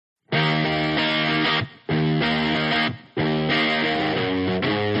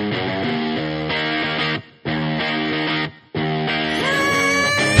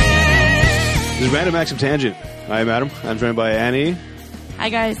Random Acts of Tangent. I'm Adam. I'm joined by Annie. Hi,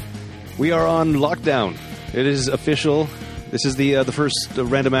 guys. We are on lockdown. It is official. This is the first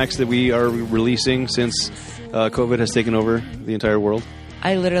Random Acts that we are releasing since COVID has taken over the entire world.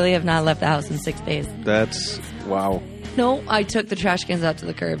 I literally have not left the house in 6 days. That's... wow. No, I took the trash cans out to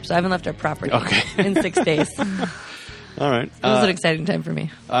the curb, so I haven't left our property in 6 days. All right. It was an exciting time for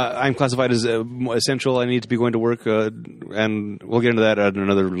me. I'm classified as essential. I need to be going to work, and we'll get into that at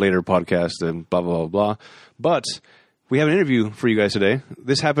another later podcast and blah, blah, blah, blah. But we have an interview for you guys today.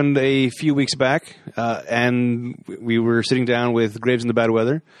 This happened a few weeks back, and we were sitting down with Graves in the Bad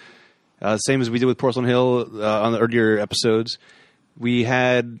Weather, same as we did with Porcelain Hill on the earlier episodes. We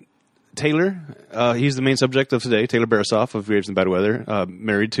had Taylor. He's the main subject of today, Taylor Barisoff of Graves in the Bad Weather,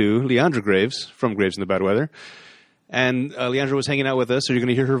 married to Leandra Graves from Graves in the Bad Weather. And Leandra was hanging out with us, so you're going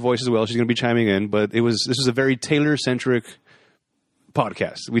to hear her voice as well. She's going to be chiming in. But this was a very Taylor-centric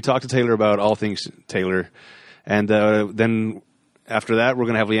podcast. We talked to Taylor about all things Taylor. And then after that, we're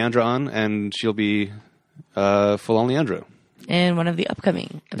going to have Leandra on, and she'll be full-on Leandra. And one of the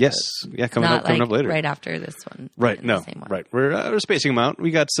upcoming episodes. Yes. Yeah, coming up later. Right after this one. Right, no. Right. We're spacing them out.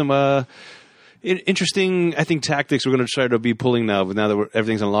 We got some... interesting, I think, tactics we're going to try to be pulling now, but now that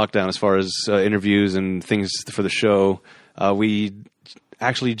everything's on lockdown as far as interviews and things for the show. We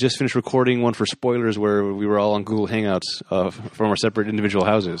actually just finished recording one for spoilers where we were all on Google Hangouts from our separate individual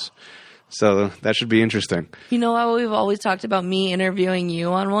houses. So that should be interesting. You know how we've always talked about me interviewing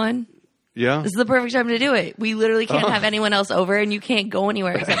you on one? Yeah. This is the perfect time to do it. We literally can't have anyone else over, and you can't go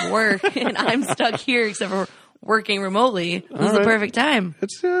anywhere except work, and I'm stuck here except for working remotely. This is the perfect time.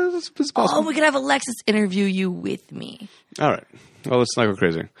 It's possible. Oh, we could have Alexis interview you with me. All right. Well, let's not go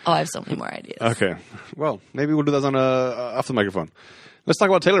crazy. Oh, I have so many more ideas. Okay. Well, maybe we'll do that on off the microphone. Let's talk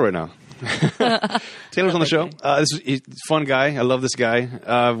about Taylor right now. Taylor's on the show. He's a fun guy. I love this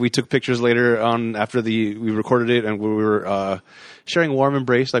guy. We took pictures later on after we recorded it, and we were sharing a warm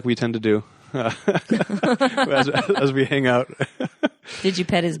embrace like we tend to do as we hang out. Did you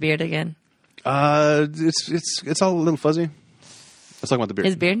pet his beard again? It's all a little fuzzy. Let's talk about the beard.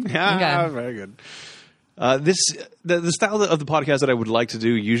 His beard? Yeah, okay. Very good. The style of the podcast that I would like to do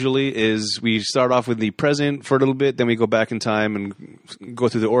usually is we start off with the present for a little bit, then we go back in time and go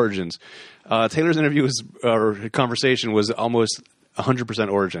through the origins. Taylor's interview or conversation was almost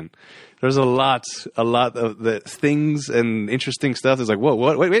 100% origin. There's a lot of the things and interesting stuff. It's like, whoa,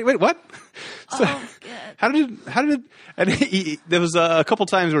 what? Wait, what? So, how did it? And there was a couple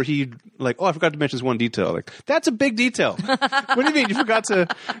times where he like, oh, I forgot to mention this one detail. Like, that's a big detail. What do you mean you forgot to?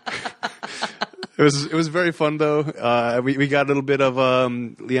 It was very fun though. We got a little bit of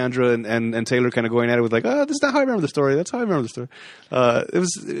Leandra and Taylor kind of going at it with like, oh, this is not how I remember the story. That's how I remember the story. It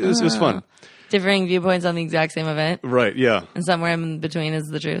was fun. Differing viewpoints on the exact same event. Right. Yeah. And somewhere in between is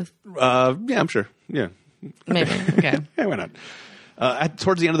the truth. Yeah, I'm sure. Yeah. Maybe. Okay. Yeah, why not?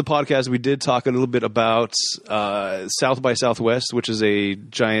 Towards the end of the podcast, we did talk a little bit about South by Southwest, which is a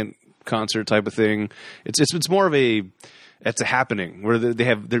giant concert type of thing. It's more of it's a happening where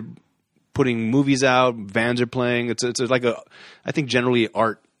they're putting movies out, bands are playing. It's like I think generally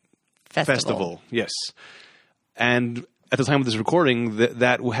art festival. Yes. And at the time of this recording,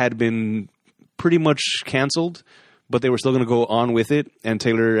 that had been pretty much canceled, but they were still going to go on with it. And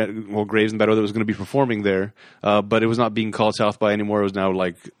Taylor, Graves and Bad Weather was going to be performing there, but it was not being called South by anymore. It was now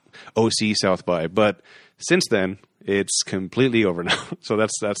like OC South by. But since then, it's completely over now. So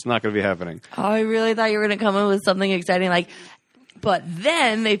that's not going to be happening. Oh, I really thought you were going to come in with something exciting like... But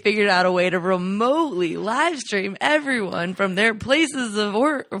then they figured out a way to remotely live stream everyone from their places of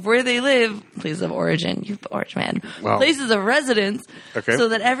where they live, places of origin, you orange man, wow. Places of residence, so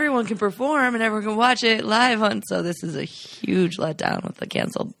that everyone can perform and everyone can watch it live on. So this is a huge letdown with the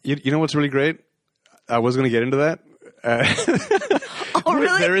canceled. You know what's really great? I was going to get into that. Oh,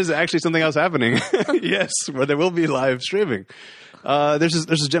 really? There is actually something else happening. Yes, where there will be live streaming. There's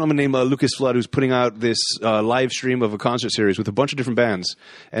this gentleman named Lucas Flood who's putting out this live stream of a concert series with a bunch of different bands,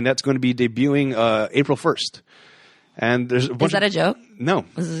 and that's going to be debuting April 1st. And there's a bunch is that a joke? No.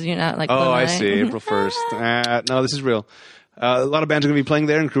 This is you're not like. Oh, I see. April 1st. No, this is real. A lot of bands are going to be playing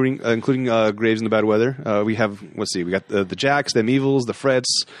there, including Graves in the Bad Weather. We have we got the Jacks, Them Evils, the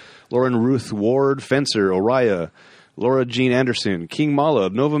Frets, Lauren Ruth Ward, Fencer, Oriah, Laura Jean Anderson, King Mala,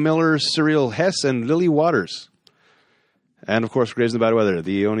 Nova Miller, Cyril Hess, and Lily Waters. And, of course, Graves in the Bad Weather,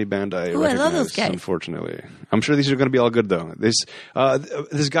 the only band I recognize, I love those guys. Unfortunately. I'm sure these are going to be all good, though. This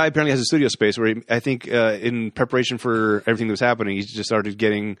guy apparently has a studio space where I think in preparation for everything that was happening, he just started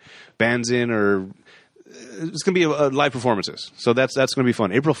getting bands in or it's going to be live performances. So that's going to be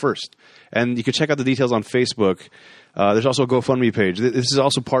fun. April 1st. And you can check out the details on Facebook. There's also a GoFundMe page. This is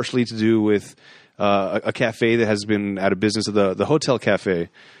also partially to do with a cafe that has been out of business, the Hotel Cafe,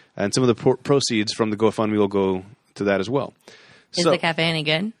 and some of the proceeds from the GoFundMe will go to that as well. Is the cafe any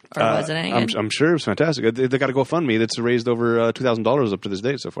good, or was it any good? I'm sure it's fantastic. They got a GoFundMe that's raised over $2,000 up to this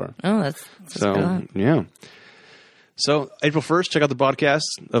date so far. Oh, that's so good. Yeah. So April 1st, check out the podcast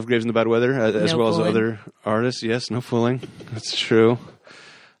of Graves in the Bad Weather, as well as other artists. Yes, no fooling. That's true.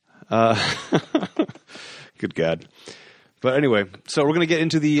 Good God. But anyway, so we're going to get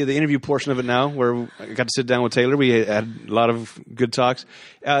into the interview portion of it now, where I got to sit down with Taylor. We had a lot of good talks.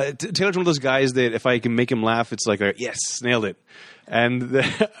 Taylor's one of those guys that if I can make him laugh, it's like, yes, nailed it. And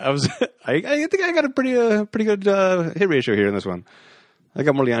I think I got a pretty good hit ratio here in this one. I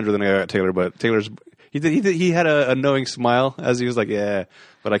got more Leandro than I got Taylor, but Taylor's he had a knowing smile as he was like, yeah,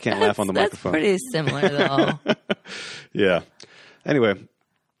 but I can't laugh on the microphone. That's pretty similar though. Yeah. Anyway.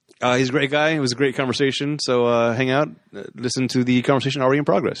 He's a great guy. It was a great conversation. So hang out, listen to the conversation already in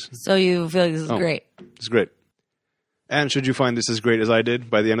progress. So you feel like this is great? It's great. And should you find this as great as I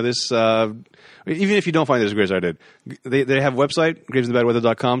did by the end of this, even if you don't find this as great as I did, they have a website,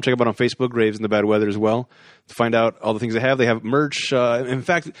 gravesinthebadweather.com. Check them out on Facebook, Graves in the Bad Weather as well, to find out all the things they have. They have merch. In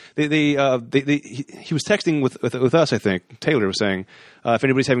fact, he was texting with us, I think. Taylor was saying, if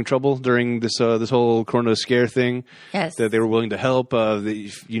anybody's having trouble during this whole Corona scare thing, yes, that they were willing to help.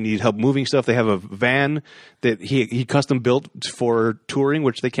 If you need help moving stuff, they have a van that he custom built for touring,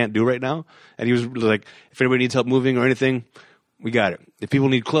 which they can't do right now. And he was like, if anybody needs help moving or anything, we got it. If people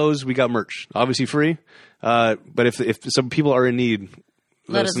need clothes, we got merch. Obviously free. But if some people are in need,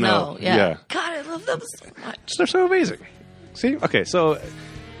 let us know. Yeah. God, I love them so much. They're so amazing. See? Okay, so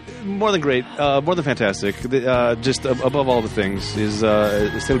more than great, more than fantastic. Just above all the things is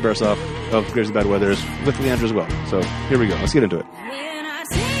Taylor Barisoff of Graves and Bad Weather with Leandro as well. So here we go. Let's get into it.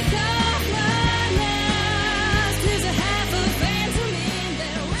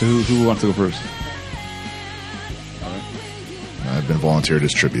 So who wants to go first? I've been volunteered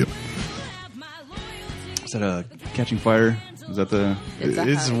as tribute. Is that a Catching Fire? Is that the...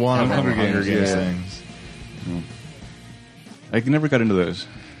 It's one of the Hunger Games things. I never got into those.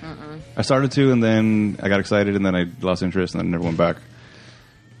 I started to, and then I got excited, and then I lost interest, and I never went back.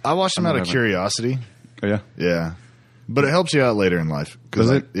 I watched them out of curiosity. Oh, yeah? Yeah. But it helps you out later in life.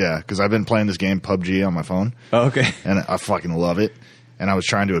 Does it? Yeah, because I've been playing this game, PUBG, on my phone. Oh, okay. And I fucking love it. And I was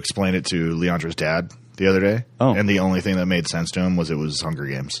trying to explain it to Leandro's dad the other day. Oh. And the only thing that made sense to him was it was Hunger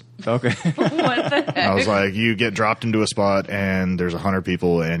Games. Okay. What the heck? I was like, you get dropped into a spot, and there's 100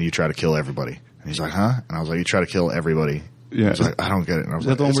 people, and you try to kill everybody. And he's like, huh? And I was like, you try to kill everybody. Yeah. He's like, I don't get it. And I was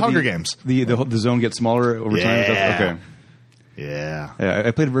like, it's Hunger Games. The zone gets smaller over time? Okay. Yeah. Yeah,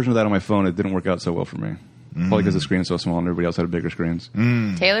 I played a version of that on my phone. It didn't work out so well for me. Probably because the screen's so small and everybody else had bigger screens.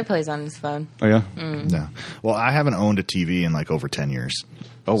 Taylor plays on his phone. Oh, yeah? Yeah. Well, I haven't owned a TV in like over 10 years.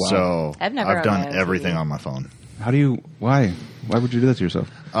 Oh, wow. So I've done everything on my phone. Why would you do that to yourself?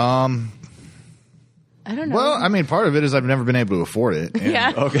 I don't know. Well, I mean, part of it is I've never been able to afford it. And,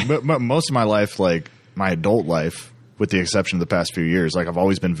 Yeah. Okay. But most of my life, like my adult life, with the exception of the past few years, like I've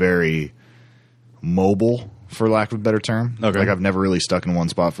always been very mobile, for lack of a better term. Okay. Like I've never really stuck in one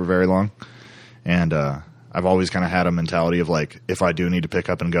spot for very long. And I've always kind of had a mentality of like, if I do need to pick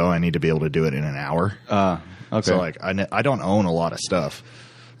up and go, I need to be able to do it in an hour. Okay. So like I don't own a lot of stuff.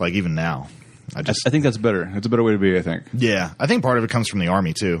 Like even now. I think that's better. It's a better way to be, I think. Yeah. I think part of it comes from the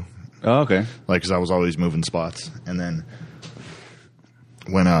Army too. Oh, okay. Like, because I was always moving spots. And then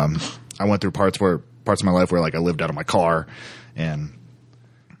when I went through parts of my life where like I lived out of my car, and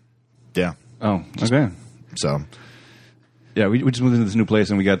yeah. Oh, okay. So yeah, we just moved into this new place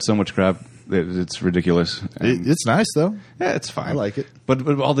and we got so much crap that it's ridiculous. It's nice though. Yeah, it's fine. I like it. But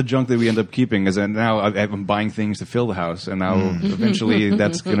all the junk that we end up keeping is that now I'm buying things to fill the house, and now eventually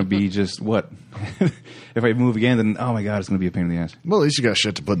that's going to be just what? If I move again, then oh my god, it's going to be a pain in the ass. Well, at least you got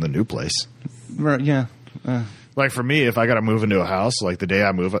shit to put in the new place. Yeah. Like for me, if I got to move into a house, like the day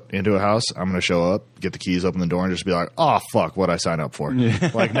I move into a house, I'm going to show up, get the keys, open the door, and just be like, oh, fuck, what I signed up for.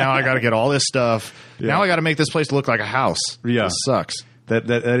 Yeah. Like now I got to get all this stuff. Yeah. Now I got to make this place look like a house. Yeah. This sucks. It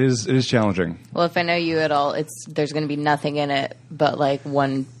is challenging. Well, if I know you at all, there's going to be nothing in it but like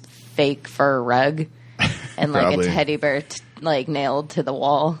one fake fur rug and like a teddy bear nailed to the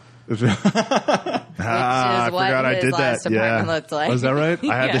wall. I forgot I did that. Yeah, looked like. Was that right?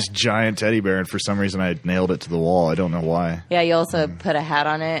 I had this giant teddy bear, and for some reason, I nailed it to the wall. I don't know why. Yeah, you also put a hat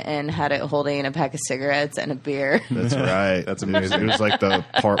on it and had it holding a pack of cigarettes and a beer. That's right. That's amazing. It was like the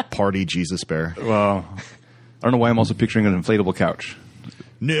party Jesus bear. Wow. I don't know why I'm also picturing an inflatable couch.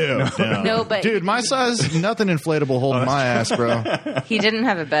 No, but dude, my size, nothing inflatable holding my ass, bro. He didn't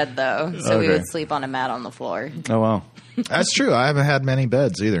have a bed though, so we would sleep on a mat on the floor. Oh wow, that's true. I haven't had many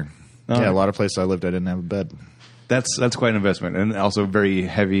beds either. Yeah, a lot of places I lived, I didn't have a bed. That's quite an investment, and also very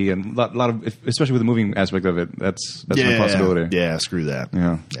heavy, and a lot of, especially with the moving aspect of it. That's an impossibility. Yeah, screw that.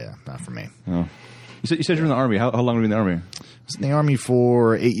 Yeah, not for me. Oh. You said you were in the Army. How long were you in the Army? I was in the Army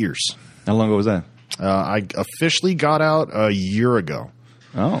for 8 years. How long ago was that? I officially got out a year ago.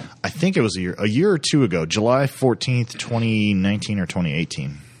 Oh, I think it was a year or two ago, July 14th, 2019 or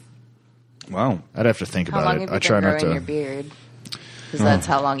 2018. Wow. I'd have to think How about long it. have you I try been not growing to. your beard? Because that's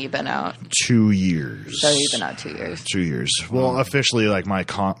how long you've been out. 2 years. So you've been out 2 years. 2 years. Well, officially, like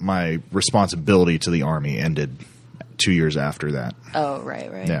my responsibility to the Army ended 2 years after that. Oh,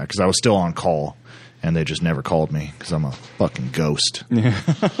 right. Yeah, because I was still on call, and they just never called me because I'm a fucking ghost. Yeah.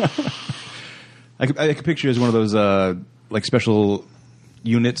 I could picture you as one of those like special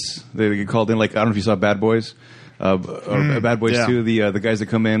units they get called in. Like, I don't know if you saw Bad Boys, or Bad Boys 2. The guys that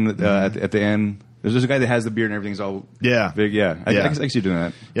come in at the end. There's a guy that has the beard and everything's all big. Yeah, I can see you doing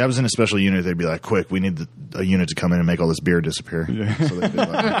that. Yeah, I was in a special unit. They'd be like, "Quick, we need a unit to come in and make all this beard disappear." Yeah. So they'd be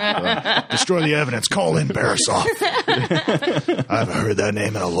like, "Destroy the evidence. Call in Barisoff." I haven't heard that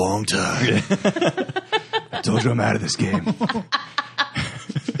name in a long time. I told you I'm out of this game.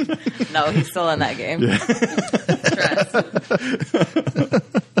 No, he's still in that game. Yeah. Trust.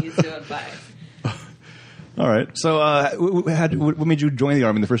 He's doing fine. All right. So, what made you join the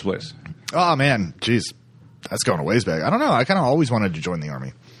Army in the first place? Oh, man. Jeez. That's going a ways back. I don't know. I kind of always wanted to join the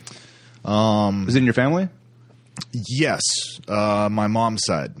Army. Was it in your family? Yes. My mom's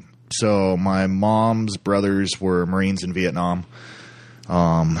side. So my mom's brothers were Marines in Vietnam.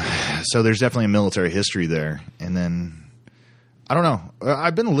 So there's definitely a military history there. And then, I don't know.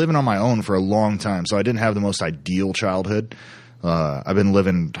 I've been living on my own for a long time, so I didn't have the most ideal childhood. I've been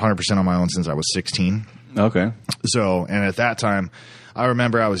living 100% on my own since I was 16. Okay. So, and at that time, I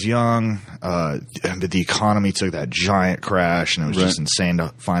remember I was young, and the economy took that giant crash, and it was just insane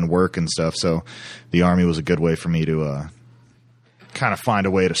to find work and stuff. So the Army was a good way for me to kind of find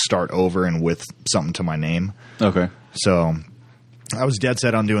a way to start over and with something to my name. Okay. So I was dead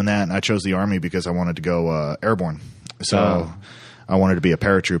set on doing that, and I chose the Army because I wanted to go airborne. So I wanted to be a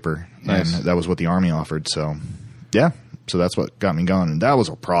paratrooper, nice. And that was what the Army offered. So, yeah. So that's what got me going. And that was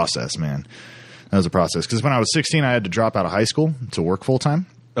a process, man. That was a process. Because when I was 16, I had to drop out of high school to work full time.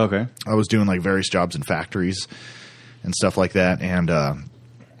 Okay. I was doing like various jobs in factories and stuff like that. And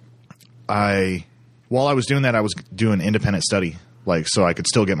while I was doing that, I was doing independent study, like so I could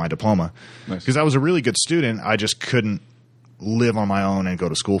still get my diploma. Because Nice. I was a really good student. I just couldn't live on my own and go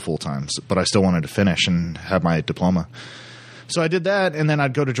to school full time. But I still wanted to finish and have my diploma. So I did that, and then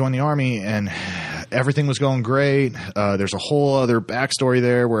I'd go to join the Army, and everything was going great. There's a whole other backstory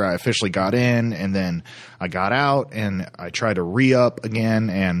there where I officially got in, and then I got out, and I tried to re-up again,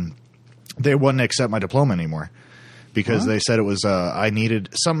 and they wouldn't accept my diploma anymore because they said it was I needed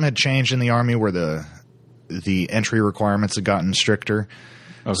 – something had changed in the Army where the entry requirements had gotten stricter.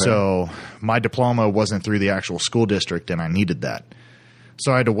 Okay. So my diploma wasn't through the actual school district, and I needed that.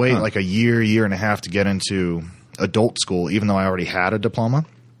 So I had to wait like a year and a half to get into – adult school, even though I already had a diploma.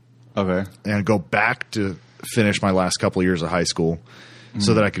 Okay. And go back to finish my last couple of years of high school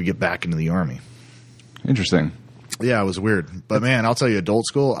so that I could get back into the Army. Interesting. Yeah, it was weird. But man, I'll tell you, adult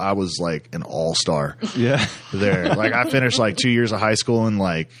school, I was like an all-star. Yeah. There. Like I finished like 2 years of high school in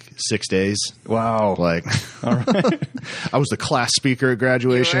like 6 days. Wow. Like all right. I was the class speaker at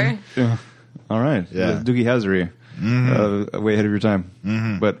graduation. Yeah. All right. Yeah. Doogie Howsery. Way ahead of your time.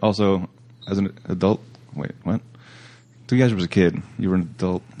 Mm-hmm. But also as an adult. Wait, what? Two guys was a kid. You were an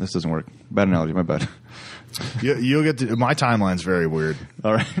adult. This doesn't work. Bad analogy. My bad. You'll get to, my timeline's very weird.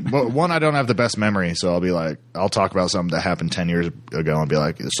 All right. But one, I don't have the best memory, so I'll be like, I'll talk about something that happened 10 years ago and be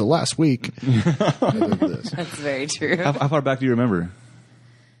like, so last week. I did this. That's very true. How far back do you remember?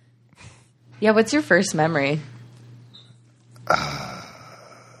 Yeah, what's your first memory? I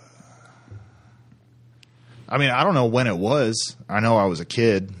mean, I don't know when it was. I know I was a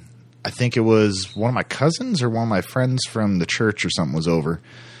kid. I think it was one of my cousins or one of my friends from the church or something was over.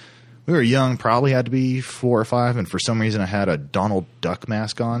 We were young, probably had to be 4 or 5, and for some reason I had a Donald Duck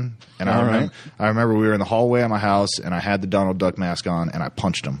mask on. And I remember we were in the hallway of my house, and I had the Donald Duck mask on, and I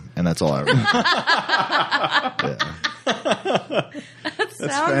punched him, and that's all I remember. That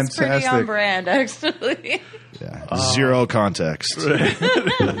sounds pretty on brand, actually. Yeah. Zero context.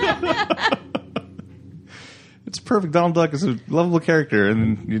 It's perfect. Donald Duck is a lovable character,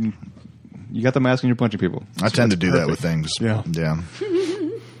 and you got the mask and you're punching people. I tend to do that with things. Yeah. Yeah.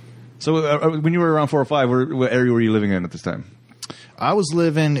 So when you were around 4 or 5, what area were you living in at this time? I was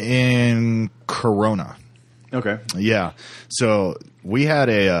living in Corona. Okay. Yeah. So we had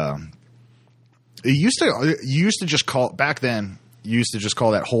you used to just call back then. used to just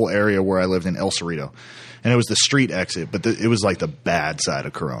call that whole area where I lived in El Cerrito. And it was the street exit, but it was like the bad side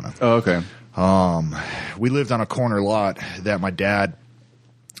of Corona. Oh, okay. We lived on a corner lot that my dad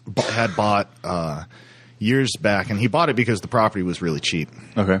had bought years back, and he bought it because the property was really cheap.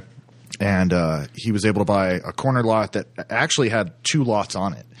 Okay. And he was able to buy a corner lot that actually had 2 lots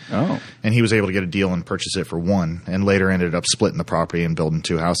on it. Oh. And he was able to get a deal and purchase it for 1, and later ended up splitting the property and building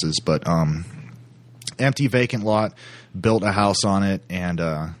 2 houses. But empty, vacant lot, built a house on it,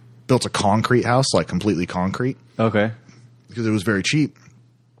 and built a concrete house, like completely concrete. Okay. Because it was very cheap.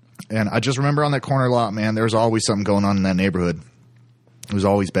 And I just remember on that corner lot, man, there was always something going on in that neighborhood. It was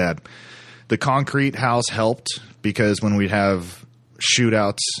always bad. The concrete house helped because when we'd have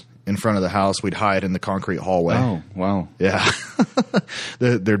shootouts in front of the house, we'd hide in the concrete hallway. Oh, wow. Yeah.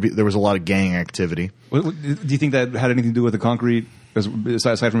 There was a lot of gang activity. Do you think that had anything to do with the concrete?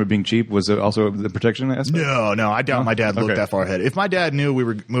 Aside from it being cheap, was it also the protection aspect? No. I doubt my dad looked that far ahead. If my dad knew we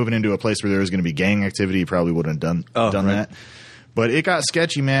were moving into a place where there was going to be gang activity, he probably wouldn't have done that. But it got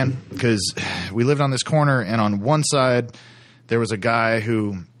sketchy, man, because we lived on this corner, and on one side there was a guy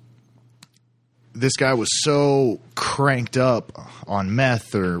this guy was so cranked up on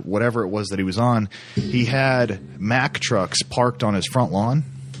meth or whatever it was that he was on, he had Mack trucks parked on his front lawn.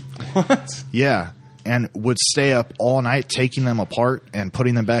 What? Yeah. And would stay up all night taking them apart and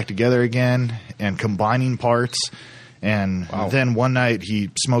putting them back together again and combining parts. And then one night he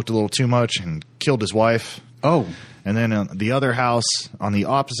smoked a little too much and killed his wife. Oh. And then the other house on the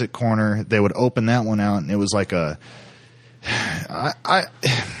opposite corner, they would open that one out, and it was like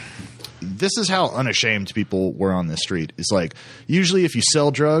this is how unashamed people were on this street. It's like, usually if you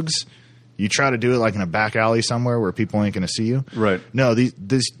sell drugs, you try to do it like in a back alley somewhere where people ain't going to see you. Right. No,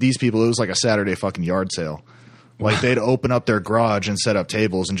 these people, it was like a Saturday fucking yard sale. Like they'd open up their garage and set up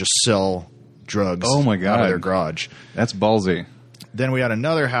tables and just sell drugs out of their garage. That's ballsy. Then we had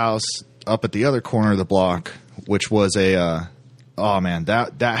another house up at the other corner of the block, which was that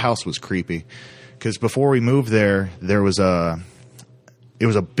house was creepy. Because before we moved there, it was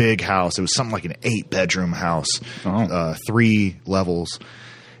a big house. It was something like an 8-bedroom house, 3 levels.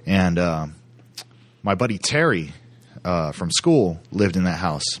 And my buddy Terry from school lived in that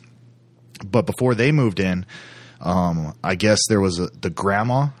house. But before they moved in, I guess there was the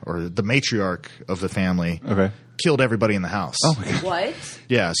grandma or the matriarch of the family killed everybody in the house. Oh, my God. What?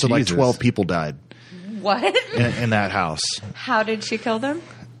 Yeah, so like 12 people died. What? In that house. How did she kill them?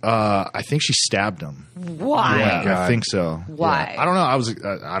 I think she stabbed him. Why? Yeah, I think so. Why? Yeah. I don't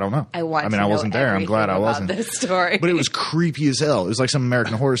know. I don't know. I mean, I wasn't there. I'm glad I wasn't. This story, but it was creepy as hell. It was like some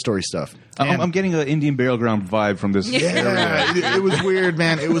American Horror Story stuff. I'm getting an Indian Burial Ground vibe from this. Yeah, it was weird,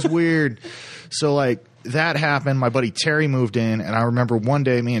 man. It was weird. So like that happened. My buddy Terry moved in, and I remember one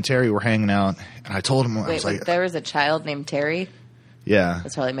day me and Terry were hanging out, and I told him, I was like, there was a child named Terry. Yeah.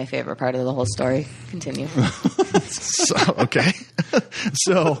 That's probably my favorite part of the whole story. Continue. Okay.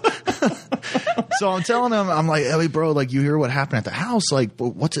 So I'm telling him, I'm like, hey, bro, like, you hear what happened at the house? Like,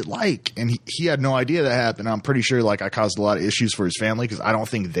 what's it like? And he had no idea that happened. I'm pretty sure, like, I caused a lot of issues for his family because I don't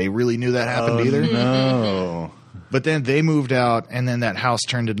think they really knew that happened either. No. But then they moved out, and then that house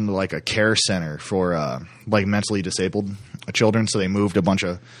turned into, like, a care center for, like, mentally disabled children. So they moved a bunch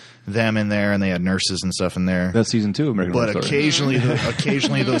of them in there, and they had nurses and stuff in there. That's season 2 of American Horror Story. But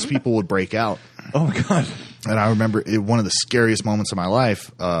occasionally those people would break out. Oh, my God. And I remember one of the scariest moments of my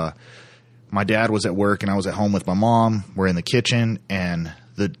life. My dad was at work, and I was at home with my mom. We're in the kitchen, and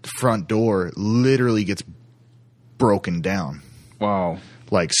the front door literally gets broken down. Wow.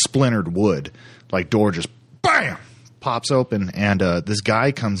 Like splintered wood. Like door just, bam, pops open. And this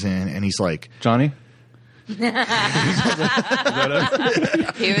guy comes in, and he's like, Johnny? He was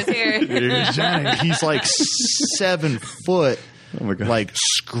here. Here's Johnny. He's like 7 foot, oh my God, like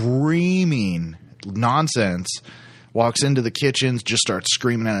screaming nonsense. Walks into the kitchen, just starts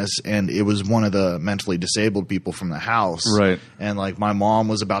screaming at us, and it was one of the mentally disabled people from the house. Right. And like my mom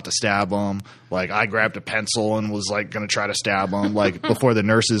was about to stab him. Like I grabbed a pencil and was like going to try to stab him. Like before the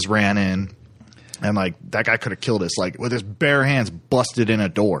nurses ran in, and like that guy could have killed us. Like with his bare hands, busted in a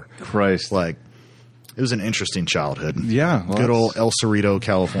door. Christ. Like. It was an interesting childhood. Yeah. Well, good old El Cerrito,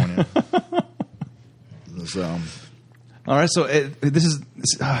 California. So. All right. So this is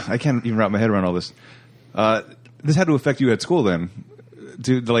I can't even wrap my head around all this. This had to affect you at school then,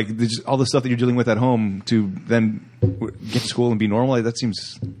 to like all the stuff that you're dealing with at home to then get to school and be normal. Like, that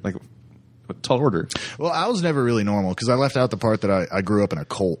seems like a tall order. Well, I was never really normal because I left out the part that I grew up in a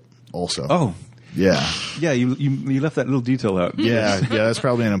cult also. Oh. Yeah. Yeah, you left that little detail out. Yeah, that's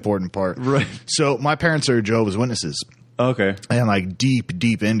probably an important part. Right. So my parents are Jehovah's Witnesses. Okay. And like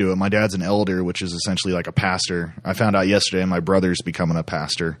deep into it. My dad's an elder, which is essentially like a pastor. I found out yesterday my brother's becoming a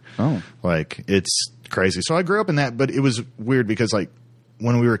pastor. Oh. Like, it's crazy. So I grew up in that, but it was weird because like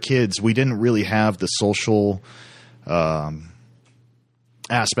when we were kids, we didn't really have the social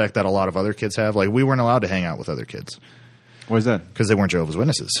aspect that a lot of other kids have. Like, we weren't allowed to hang out with other kids. Why is that? Because they weren't Jehovah's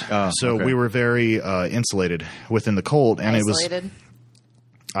Witnesses. So okay. we were very insulated within the cult. And Isolated. it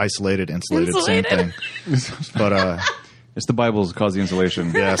was insulated, same thing. But It's the Bible's cause the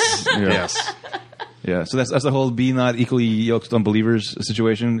insulation. yes, yes. Yeah, so that's the whole be not equally yoked unbelievers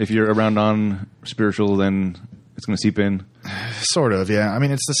situation. If you're around non-spiritual, then it's going to seep in. Sort of, yeah. I mean,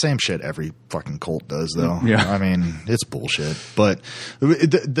 it's the same shit every fucking cult does, though. Yeah. I mean, it's bullshit. But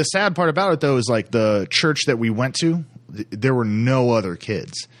the sad part about it, though, is like the church that we went to, there were no other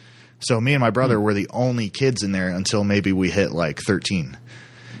kids. So me and my brother were the only kids in there until maybe we hit like 13.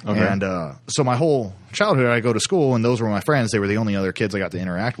 Okay. And so my whole childhood, I go to school, and those were my friends. They were the only other kids I got to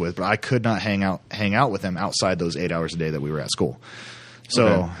interact with, but I could not hang out with them outside those 8 hours a day that we were at school.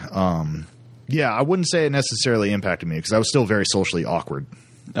 So, yeah, I wouldn't say it necessarily impacted me because I was still very socially awkward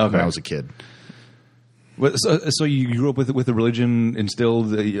when I was a kid. So you grew up with the religion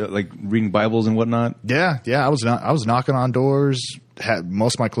instilled, like reading Bibles and whatnot? Yeah. I was knocking on doors.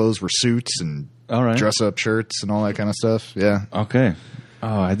 Most of my clothes were suits and dress-up shirts and all that kind of stuff. Yeah. Okay.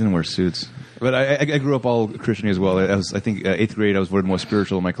 Oh, I didn't wear suits. But I grew up all Christian as well. I think 8th grade, I was voted most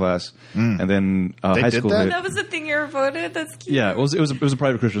spiritual in my class. And then high school. That was the thing you were voted? That's cute. Yeah, it was a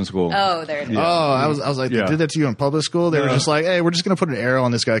private Christian school. Oh, there it is. Yeah. Oh, I was like, they did that to you in public school? They were just like, hey, we're just going to put an arrow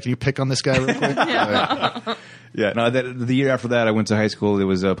on this guy. Can you pick on this guy real quick? Yeah, no, the year after that, I went to high school. It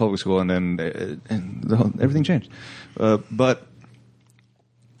was public school, and then everything changed. But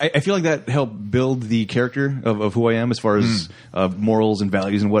I feel like that helped build the character of who I am as far as morals and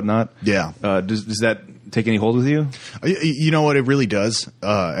values and whatnot. Yeah. Does that take any hold with you? You know what? It really does.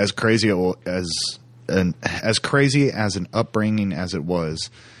 As crazy as an upbringing as it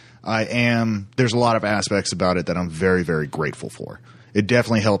was, there's a lot of aspects about it that I'm very, very grateful for. It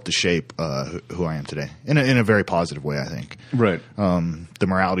definitely helped to shape who I am today in a very positive way, I think. Right. The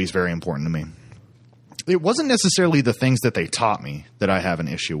morality is very important to me. It wasn't necessarily the things that they taught me that I have an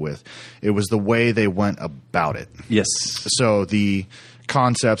issue with. It was the way they went about it. Yes. So the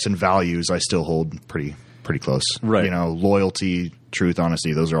concepts and values I still hold pretty close. Right. You know, loyalty, truth,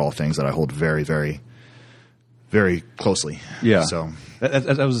 honesty, those are all things that I hold very, very, very closely. Yeah. So that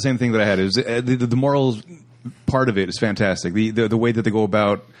was the same thing that I had. It was, the morals part of it is fantastic. The way that they go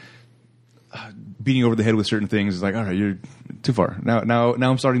about beating over the head with certain things is like, all right, you're too far. Now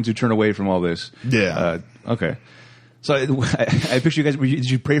I'm starting to turn away from all this. Yeah. Okay. So I picture you guys. Did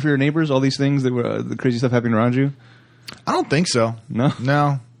you pray for your neighbors? All these things that were the crazy stuff happening around you? I don't think so. No.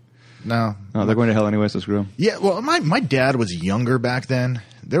 No, they're going to hell anyway, so screw them. Yeah, well, my dad was younger back then.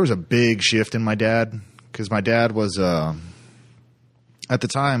 There was a big shift in my dad because my dad was at the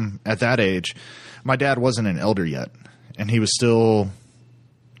time, at that age, my dad wasn't an elder yet, and he was still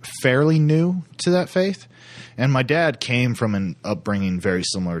fairly new to that faith. And my dad came from an upbringing very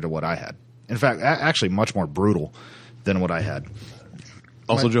similar to what I had. In fact, actually much more brutal than what I had.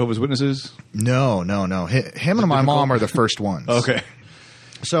 Also Jehovah's Witnesses? No. Him and my mom are the first ones. Okay.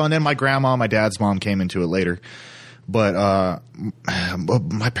 So, and then my grandma, my dad's mom came into it later. But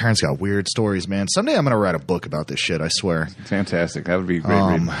my parents got weird stories, man. Someday I'm going to write a book about this shit, I swear. Fantastic. That would be a great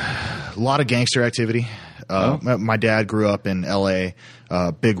read. A lot of gangster activity. My dad grew up in L.A.,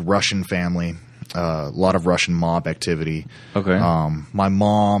 big Russian family, a lot of Russian mob activity. Okay. My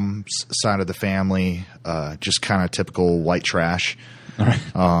mom's side of the family, just kind of typical white trash. All right.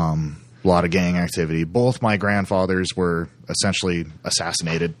 A lot of gang activity. Both my grandfathers were essentially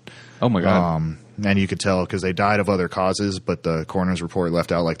assassinated. Oh, my God. And you could tell because they died of other causes, but the coroner's report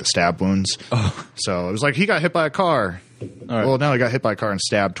left out like the stab wounds. Oh. So it was like he got hit by a car. All right. Well, no, he got hit by a car and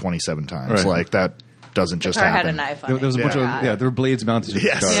stabbed 27 times. Right. Like that doesn't just happen. The car had a knife on it. There was a bunch of there were blades mounted to the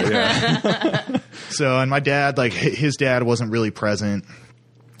car. Yeah. So, and my dad, like his dad wasn't really present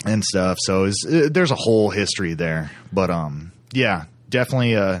and stuff. So there's a whole history there. But yeah,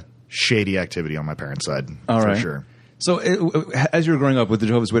 definitely a shady activity on my parents' side for sure. So, as you were growing up with the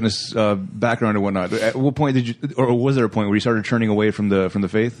Jehovah's Witness background and whatnot, at what point did you, or was there a point where you started turning away from the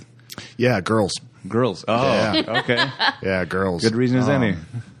faith? Yeah, girls. Girls. Oh, yeah. Okay. Yeah, girls. Good reason as any.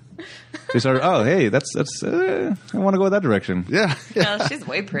 They started. Oh, hey, that's. I want to go that direction. Yeah. No, she's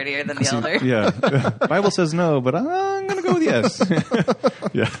way prettier than the elder. Yeah. Bible says no, but I'm going to go with yes.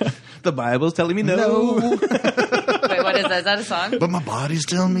 Yeah. The Bible's telling me no. Wait, what is that? Is that a song? But my body's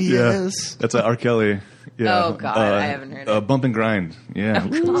telling me yes. That's R. Kelly. Yeah. Oh, God, I haven't heard it. Bump and Grind. Yeah.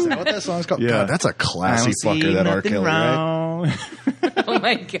 Is that what that song's called? Yeah. God, that's a classy fucker, that R. Kelly, right? Oh,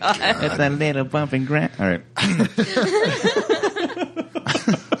 my God. It's a little bump and grind. All right.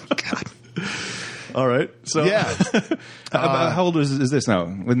 All right. So Yeah. how old is this now?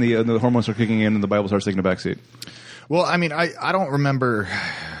 When the hormones are kicking in and the Bible starts taking a backseat? Well, I mean, I don't remember.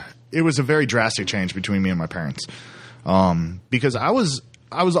 It was a very drastic change between me and my parents, because I was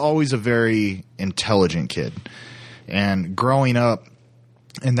always a very intelligent kid, and growing up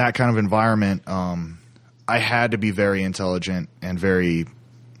in that kind of environment, I had to be very intelligent and very,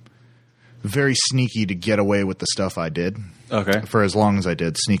 very sneaky to get away with the stuff I did. Okay. For as long as I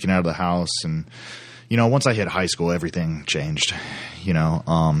did, sneaking out of the house, and once I hit high school, everything changed.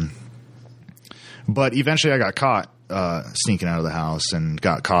 But eventually, I got caught sneaking out of the house, and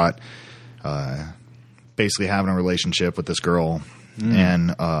got caught basically having a relationship with this girl.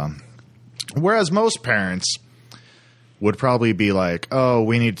 And whereas most parents would probably be like, "Oh,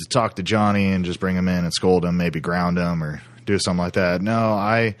 we need to talk to Johnny and just bring him in and scold him, maybe ground him or do something like that." No,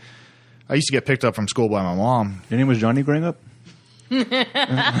 I used to get picked up from school by my mom. Your name was Johnny growing up?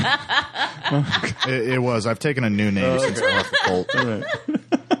 It was. I've taken a new name since I left the cult. All right.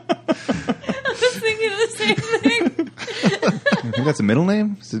 I was thinking the same thing. I think that's a middle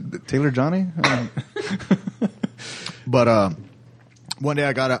name? Is it Taylor Johnny? But one day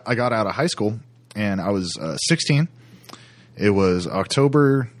I got out of high school, and I was 16. It was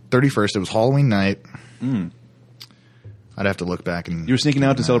October 31st. It was Halloween night. I'd have to look back and You were sneaking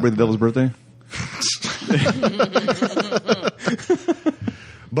out to celebrate the devil's birthday?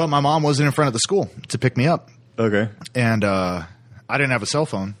 But my mom wasn't in front of the school to pick me up, Okay. and I didn't have a cell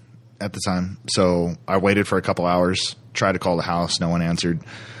phone at the time, so I waited for a couple hours. Tried to call the house, no one answered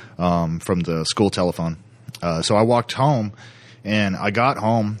from the school telephone. So I walked home, and I got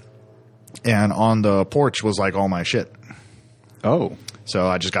home, and on the porch was like all my shit. Oh. So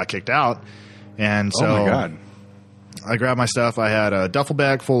I just got kicked out, and so Oh, my God. I grabbed my stuff. I had a duffel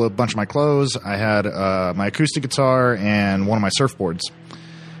bag full of a bunch of my clothes. I had my acoustic guitar and one of my surfboards.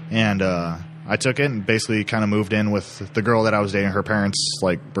 And I took it and basically kind of moved in with the girl that I was dating. Her parents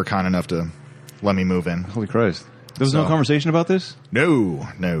were kind enough to let me move in. Holy Christ. There was no conversation about this? No.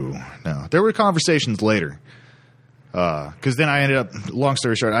 There were conversations later. Because then I ended up, long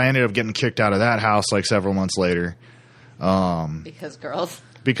story short, I ended up getting kicked out of that house several months later. Because girls.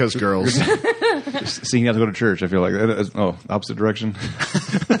 Because girls. Just seeing you have to go to church, I feel like. Opposite direction.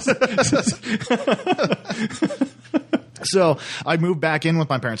 So I moved back in with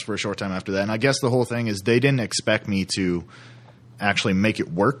my parents for a short time after that. And I guess the whole thing is they didn't expect me to actually make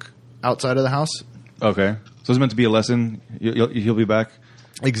it work outside of the house. Okay. So it's meant to be a lesson. You'll be back?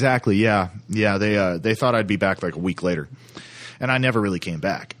 Exactly, yeah. Yeah, they thought I'd be back a week later. And I never really came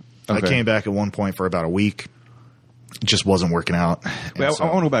back. Okay. I came back at one point for about a week. It just wasn't working out. Wait, I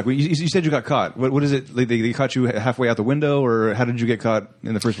want to go back. You said you got caught. What is it? They caught you halfway out the window, or how did you get caught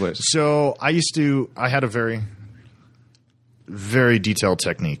in the first place? So I had a very, very detailed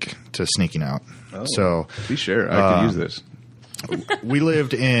technique to sneaking out. Oh. So Please share. I could use this. we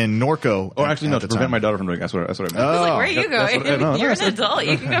lived in Norco. Oh, actually, no, at to the prevent time. my daughter from doing it. That's what I meant. I was like, where are you that's going? what- no, You're no, an adult.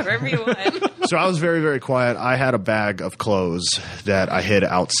 You can go wherever you want. So I was very, very quiet. I had a bag of clothes that I hid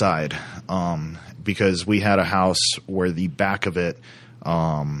outside because we had a house where the back of it,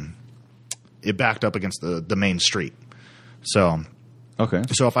 it backed up against the main street. So Okay.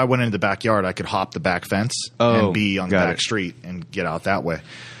 if I went into the backyard, I could hop the back fence and be on the got back it. street and get out that way.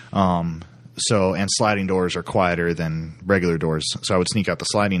 And sliding doors are quieter than regular doors. So I would sneak out the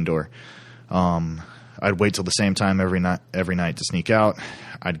sliding door. I'd wait till the same time every night to sneak out.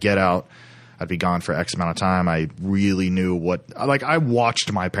 I'd get out. I'd be gone for X amount of time. I really knew I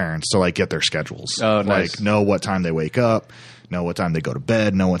watched my parents to get their schedules. Oh, nice. Know what time they wake up, know what time they go to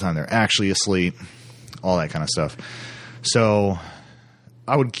bed, know what time they're actually asleep, all that kind of stuff. So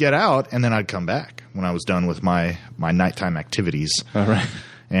I would get out and then I'd come back when I was done with my nighttime activities. All right.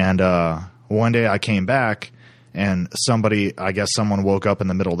 And one day I came back and someone woke up in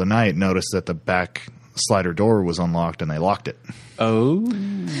the middle of the night, noticed that the back slider door was unlocked and they locked it. Oh.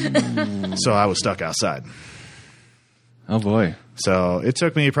 So I was stuck outside. Oh, boy. So it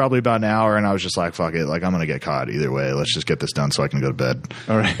took me probably about an hour and I was just like, fuck it. I'm going to get caught either way. Let's just get this done so I can go to bed.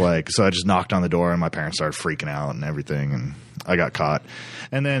 All right. So I just knocked on the door and my parents started freaking out and everything and I got caught.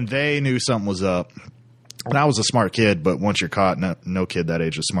 And then they knew something was up. And I was a smart kid, but once you're caught, no kid that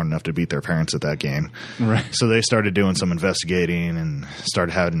age is smart enough to beat their parents at that game. Right. So they started doing some investigating and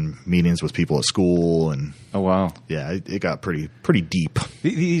started having meetings with people at school. And Oh, wow. yeah, it got pretty deep.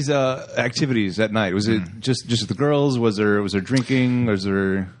 These activities at night, was it just the girls? Was there drinking? Was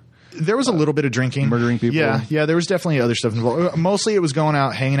there... There was a little bit of drinking. Murdering people? Yeah, there was definitely other stuff involved. Mostly it was going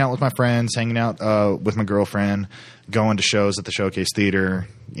out, hanging out with my friends, hanging out with my girlfriend, going to shows at the Showcase Theater,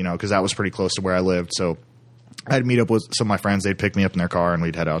 because that was pretty close to where I lived. So I'd meet up with some of my friends. They'd pick me up in their car, and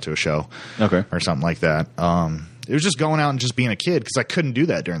we'd head out to a show or something like that. It was just going out and just being a kid because I couldn't do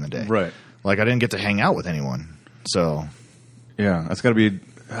that during the day. Right. Like, I didn't get to hang out with anyone. So, yeah, that's got to be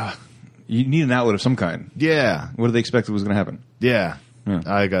you need an outlet of some kind. Yeah. What did they expect was going to happen? Yeah.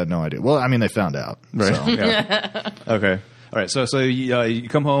 I got no idea. Well, I mean, they found out. Right. So. Yeah. Okay. All right. So you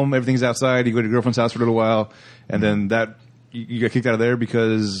come home, everything's outside. You go to your girlfriend's house for a little while, and then you got kicked out of there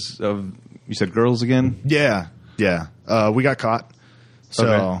because of, you said, girls again? Yeah. Yeah. We got caught.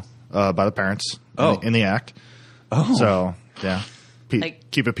 So by the parents in the act. Oh. So yeah.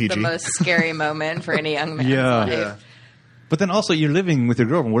 Keep it PG. The most scary moment for any young man's life. Yeah. But then also you're living with your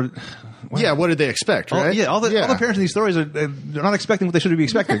girlfriend. Yeah, what did they expect, right? All the parents in these stories are they're not expecting what they should be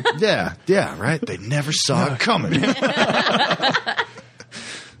expecting. Yeah, right. They never saw it coming.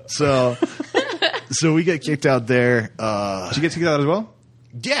 So we get kicked out there. Did you get kicked out as well?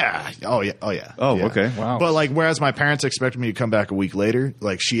 Yeah. Oh yeah. Oh, Yeah. okay. Wow. But like, whereas my parents expected me to come back a week later,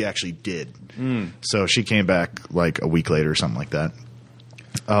 like she actually did. So she came back like a week later or something like that.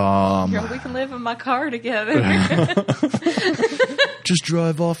 Girl, we can live in my car together. Just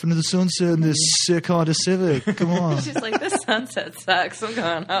drive off into the sunset in this sick Honda Civic. Come on. She's like, this sunset sucks. I'm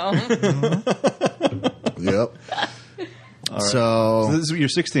going home. Yep. Right. So this is, you're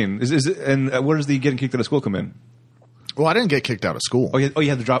 16. Is it, and where does the getting kicked out of school come in? well, I didn't get kicked out of school. Oh, you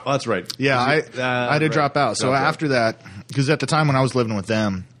had to drop. Oh, that's right. Yeah, I had to drop out. So after that, because at the time when I was living with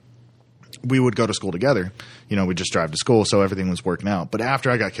them, we would go to school together. We'd just drive to school, so everything was working out. But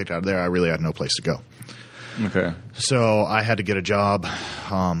after I got kicked out of there, I really had no place to go. Okay. So I had to get a job.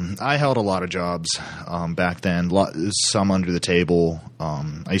 I held a lot of jobs back then, some under the table.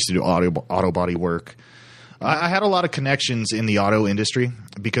 I used to do auto body work. I had a lot of connections in the auto industry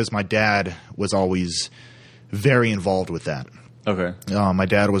because my dad was always very involved with that. Okay. My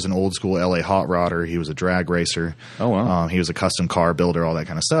dad was an old school LA hot rodder. He was a drag racer. Oh, wow. He was a custom car builder, all that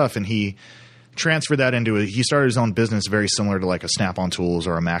kind of stuff. And he transferred that he started his own business very similar to like a Snap-on Tools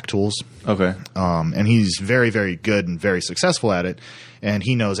or a Mac Tools. Okay. And he's very, very good and very successful at it. And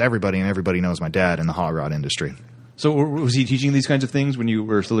he knows everybody, and everybody knows my dad in the hot rod industry. So was he teaching these kinds of things when you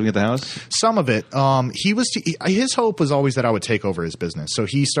were still living at the house? Some of it. His hope was always that I would take over his business. So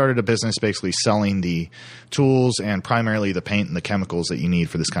he started a business basically selling the tools and primarily the paint and the chemicals that you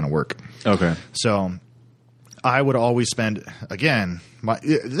need for this kind of work. Okay. So I would always spend, again,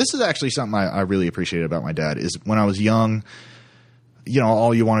 this is actually something I really appreciated about my dad is when I was young,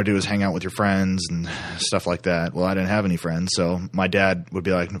 all you want to do is hang out with your friends and stuff like that. Well, I didn't have any friends. So my dad would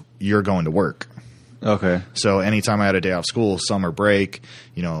be like, you're going to work. Okay. So anytime I had a day off school, summer break,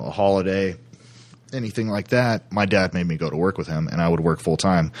 a holiday, anything like that, my dad made me go to work with him, and I would work full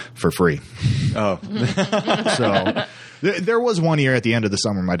time for free. Oh. So there was one year at the end of the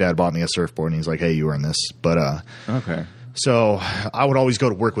summer, my dad bought me a surfboard, and he's like, hey, you earned this. But okay. So I would always go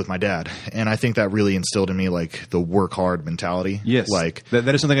to work with my dad, and I think that really instilled in me like the work hard mentality. Yes. Like that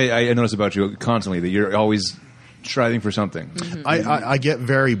is something I notice about you constantly, that you're always striving for something. Mm-hmm. I get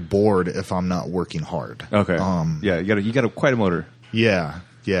very bored if I'm not working hard. Okay. Yeah, you got quite a motor. Yeah.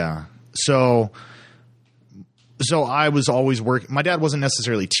 So I was always working. My dad wasn't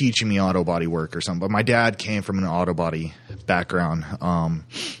necessarily teaching me auto body work or something, but my dad came from an auto body background.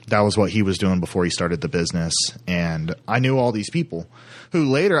 That was what he was doing before he started the business. And I knew all these people who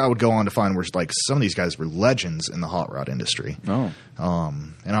later I would go on to find were like some of these guys were legends in the hot rod industry. Oh.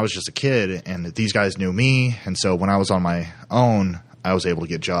 And I was just a kid, and these guys knew me. And so when I was on my own, I was able to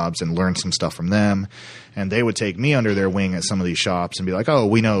get jobs and learn some stuff from them. And they would take me under their wing at some of these shops and be like, oh,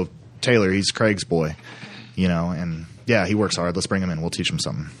 we know Taylor. He's Craig's boy. And yeah, he works hard. Let's bring him in. We'll teach him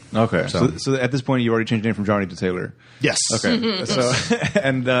something. Okay. So at this point, you already changed your name from Johnny to Taylor. Yes. Okay. So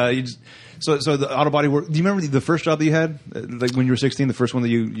and so the auto body work. Do you remember the first job that you had, like when you were 16, the first one that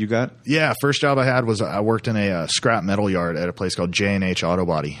you got? Yeah, first job I had was I worked in a scrap metal yard at a place called J&H Auto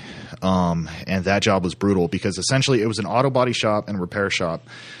Body, and that job was brutal because essentially it was an auto body shop and repair shop.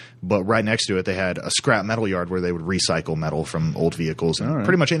 But right next to it, they had a scrap metal yard where they would recycle metal from old vehicles and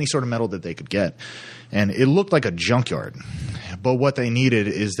pretty much any sort of metal that they could get. And it looked like a junkyard. But what they needed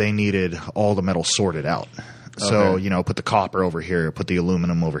is they needed all the metal sorted out. So, put the copper over here, put the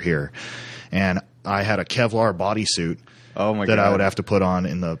aluminum over here. And I had a Kevlar bodysuit that I would have to put on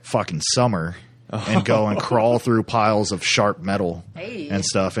in the fucking summer and go and crawl through piles of sharp metal and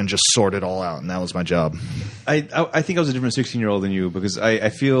stuff and just sort it all out. And that was my job. I think I was a different 16-year-old than you because I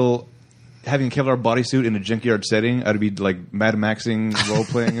feel having a Kevlar bodysuit in a junkyard setting, I'd be like Mad Maxing role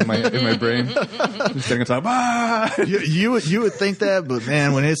playing in my brain, just standing on top. Ah! You would think that, but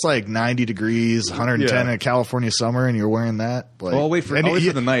man, when it's like 90 degrees, 110 in a California summer, and you're wearing that, like, Well, I'll wait for the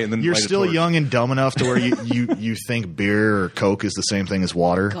night, and then you're light a still torch. young and dumb enough to where you think beer or Coke is the same thing as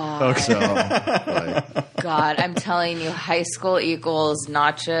water. God. So, like, God, I'm telling you, high school equals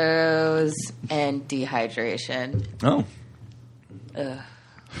nachos and dehydration. Oh.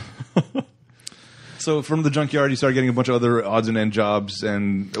 So from the junkyard, you started getting a bunch of other odds and end jobs,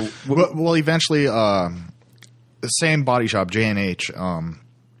 and well, eventually, the same body shop, J&H,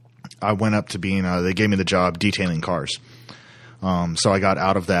 I went up to being, they gave me the job detailing cars. So I got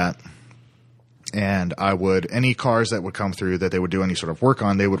out of that, and any cars that would come through that they would do any sort of work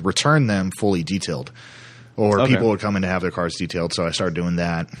on, they would return them fully detailed. Or people would come in to have their cars detailed, so I started doing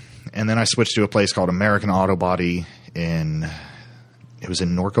that. And then I switched to a place called American Auto Body it was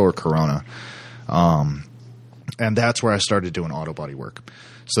in Norco or Corona. And that's where I started doing auto body work.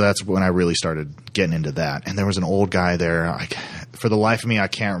 So that's when I really started getting into that. And there was an old guy there. For the life of me, I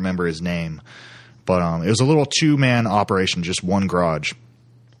can't remember his name. But it was a little 2-man operation, just one garage.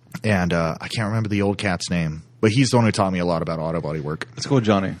 And I can't remember the old cat's name. But he's the one who taught me a lot about auto body work. let's go with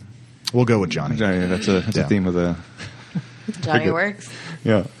Johnny. We'll go with Johnny. Johnny, that's a theme of the. Johnny Works.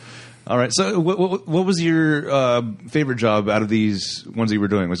 Yeah. All right. So, what was your favorite job out of these ones that you were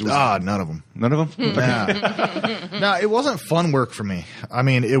doing? Was None of them. None of them? Nah. No, it wasn't fun work for me. I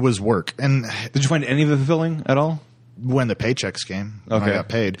mean, it was work. And Did you find any of it fulfilling at all? when the paychecks came, when I Okay. got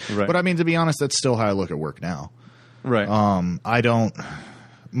paid. Right. But I mean, to be honest, that's still how I look at work now. Right.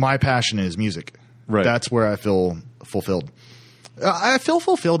 My passion is music. Right. That's where I feel fulfilled. I feel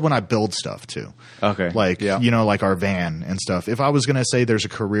fulfilled when I build stuff too. Okay. Like, Yeah. like our van and stuff. If I was going to say there's a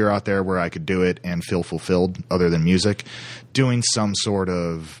career out there where I could do it and feel fulfilled other than music, doing some sort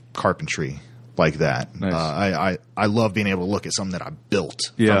of carpentry like that. Nice. I love being able to look at something that I built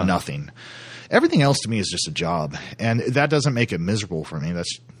Yeah. from nothing. Everything else to me is just a job. And that doesn't make it miserable for me.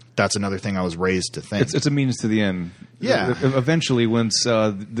 That's another thing I was raised to think. It's a means to the end. Yeah. Eventually, once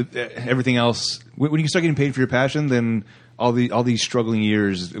everything else, when you start getting paid for your passion, then all these struggling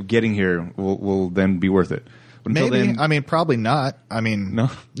years of getting here will then be worth it. But until Maybe. then, I mean, probably not. I mean, No?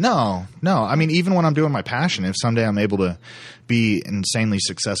 No. I mean, even when I'm doing my passion, if someday I'm able to be insanely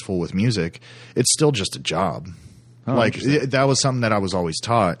successful with music, it's still just a job. Like, that was something that I was always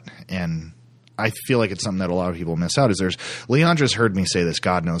taught. And I feel like it's something that a lot of people miss out. Leandra's heard me say this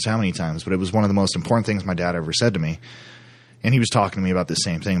God knows how many times, but it was one of the most important things my dad ever said to me. And he was talking to me about the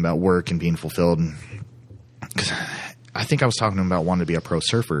same thing, about work and being fulfilled. And 'cause I think I was talking to him about wanting to be a pro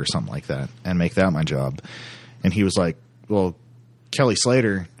surfer or something like that and make that my job. And he was like, well, Kelly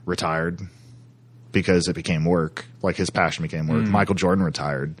Slater retired because it became work. Like, his passion became work. Michael Jordan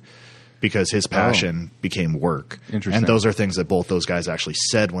retired because his passion became work. Interesting. And those are things that both those guys actually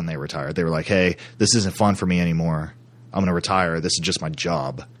said when they retired. They were like, hey, this isn't fun for me anymore. I'm going to retire. This is just my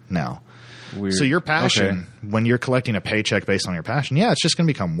job now. Weird. So your passion, when you're collecting a paycheck based on your passion, yeah, it's just going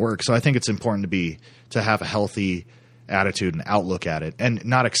to become work. So I think it's important to have a healthy attitude and outlook at it, and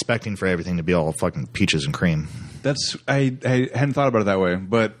not expecting for everything to be all fucking peaches and cream. I hadn't thought about it that way,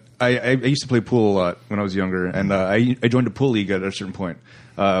 but I used to play pool a lot when I was younger, and I joined a pool league at a certain point,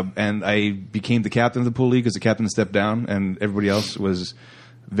 and I became the captain of the pool league because the captain stepped down, and everybody else was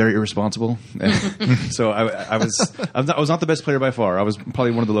very irresponsible. And so I was not the best player by far. I was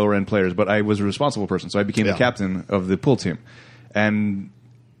probably one of the lower end players, but I was a responsible person, so I became the captain of the pool team, and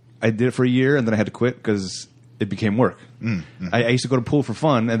I did it for a year, and then I had to quit because it became work. I used to go to pool for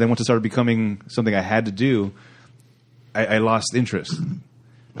fun, and then once it started becoming something I had to do, I lost interest.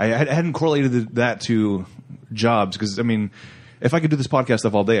 I hadn't correlated that to jobs because, I mean, if I could do this podcast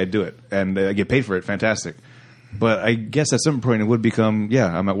stuff all day, I'd do it, and I get paid for it. Fantastic. But I guess at some point it would become,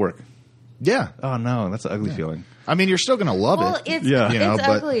 I'm at work. Yeah. Oh, no, that's an ugly feeling. I mean, you're still going to love Well, it. it's but-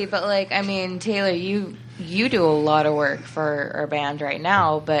 ugly, but like, I mean, Taylor, you do a lot of work for our band right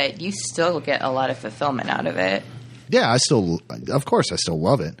now, but you still get a lot of fulfillment out of it. Yeah, of course I still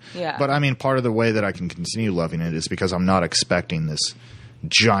love it. Yeah. But I mean, part of the way that I can continue loving it is because I'm not expecting this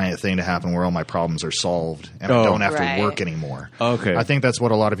giant thing to happen where all my problems are solved and I don't have Right. to work anymore. Okay. I think that's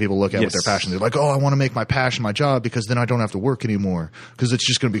what a lot of people look at with Yes. their passion. They're like, oh, I want to make my passion my job because then I don't have to work anymore because it's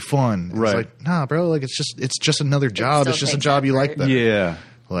just going to be fun. And Right. It's like, nah, bro, like it's just another job. still It's just a takes job you like effort. better. Yeah.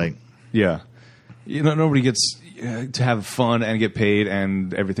 Like, Yeah. Nobody gets to have fun and get paid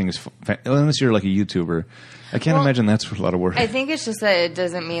and everything is fun. Unless you're like a YouTuber. I can't imagine that's a lot of work. I think it's just that it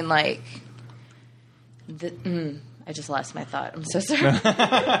doesn't mean like I just lost my thought. I'm so sorry.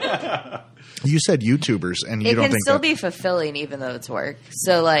 You said YouTubers, and you It don't can think still that, be fulfilling even though it's work.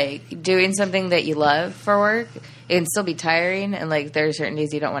 So, like, doing something that you love for work, it can still be tiring. And, like, there are certain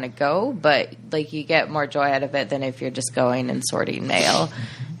days you don't want to go. But, like, you get more joy out of it than if you're just going and sorting mail,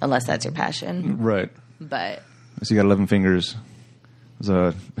 unless that's your passion. Right. But So you got 11 fingers.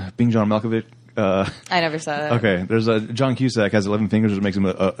 There's Bing John Malkovich. I never saw that. Okay, there's John Cusack has 11 fingers, which makes him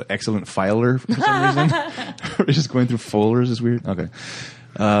an excellent filer for some reason. He's just going through folders. It's weird. Okay.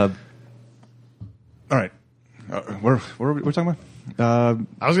 All right. What are we talking about?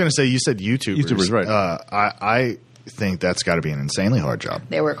 I was going to say, you said YouTubers. YouTubers, right. I think that's got to be an insanely hard job.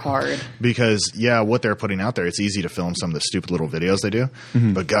 They work hard. Because, what they're putting out there, it's easy to film some of the stupid little videos they do.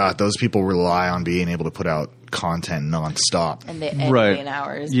 But, God, those people rely on being able to put out content nonstop. And the editing Right.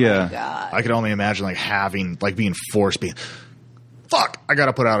 hours. Yeah. My God. I could only imagine, being forced, fuck, I got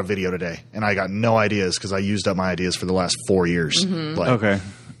to put out a video today. And I got no ideas because I used up my ideas for the last 4 years. Okay.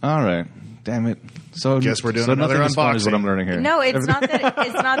 All right. Damn it. So Guess we're doing so another nothing is fun is what unboxing. I'm learning here. No, it's not that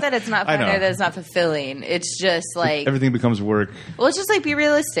it's not I fun know. or that it's not fulfilling. It's just like Everything becomes work. well, it's just like be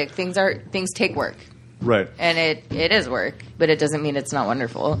realistic. Things take work. Right. And it is work, but it doesn't mean it's not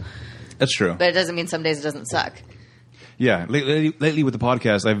wonderful. That's true. But it doesn't mean some days it doesn't suck. Yeah, lately with the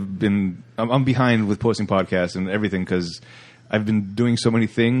podcast, I'm behind with posting podcasts and everything because I've been doing so many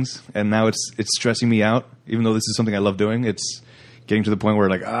things, and now it's stressing me out. Even though this is something I love doing, it's getting to the point where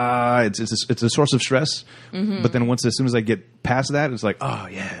it's a source of stress. But then as soon as I get past that, it's like, oh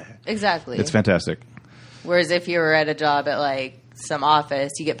yeah, Exactly. it's fantastic. Whereas if you were at a job at like some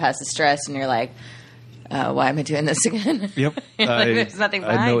office, you get past the stress and you're like, why am I doing this again? Yep, There's nothing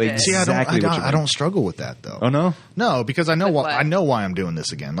behind I know it. See, exactly. I don't struggle with that, though. Oh no. No, because I know With why. what? I know why I'm doing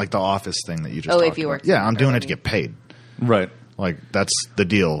this again. Like the office thing that you just Oh, talked if you about. work Yeah, I'm doing it to early. get paid. Right. Like that's the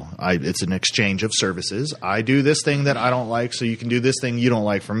deal. It's an exchange of services. I do this thing that I don't like, so you can do this thing you don't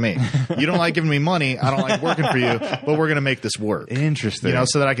like from me. You don't like giving me money. I don't like working for you, but we're going to make this work. Interesting.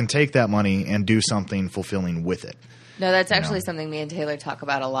 So that I can take that money and do something fulfilling with it. No, that's actually something me and Taylor talk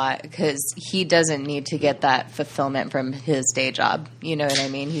about a lot because he doesn't need to get that fulfillment from his day job. You know what I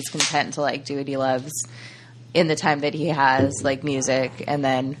mean? He's content to like do what he loves in the time that he has, like music, and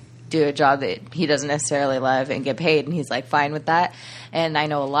then do a job that he doesn't necessarily love and get paid. And he's like fine with that. And I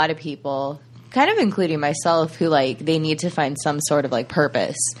know a lot of people, kind of including myself, who like they need to find some sort of like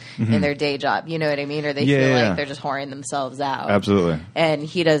purpose in their day job. You know what I mean? Or they feel Yeah. like they're just whoring themselves out. Absolutely. And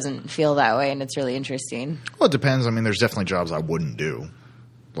he doesn't feel that way, and it's really interesting. Well, it depends. I mean, there's definitely jobs I wouldn't do.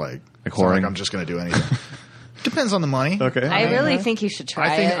 Like it's not whoring? like I'm just going to do anything. Depends on the money. Okay. I really think you should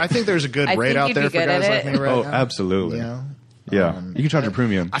try it. I think there's a good I rate think out you'd there be for good at guys like it. me right Oh, now. absolutely. You know? Yeah. You can charge a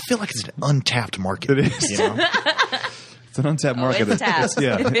premium. I feel like it's an untapped market. It is. You know? It's an untapped market. it's tapped.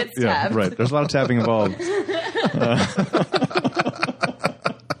 Yeah. It's yeah. tapped. Right. There's a lot of tapping involved.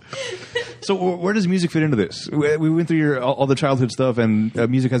 So where does music fit into this? We went through all the childhood stuff, and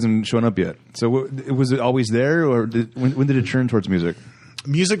music hasn't shown up yet. So was it always there, or when did it turn towards music?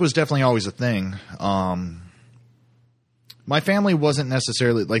 Music was definitely always a thing. My family wasn't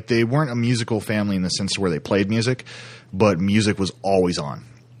necessarily like they weren't a musical family in the sense where they played music, but music was always on.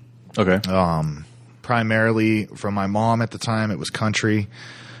 Okay. Primarily from my mom at the time, it was country.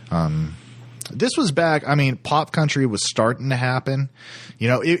 This was back. I mean, pop country was starting to happen. You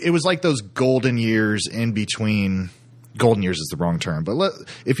know, it was like those golden years in between. Golden years is the wrong term, but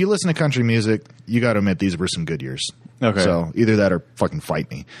if you listen to country music, you got to admit these were some good years. Okay. So either that or fucking fight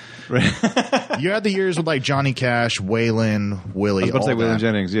me. Right. You had the years with like Johnny Cash, Waylon, Willie. I was about to say all Waylon that.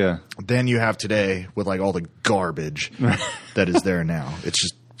 Jennings. Yeah. Then you have today with like all the garbage that is there now. It's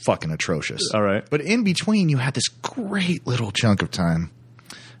just fucking atrocious. All right. But in between, you had this great little chunk of time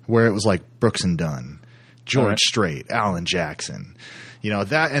where it was like Brooks and Dunn, George All right. Strait, Alan Jackson. You know,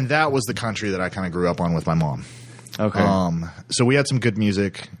 that was the country that I kind of grew up on with my mom. Okay. So we had some good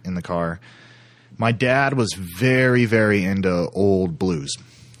music in the car. My dad was very, very into old blues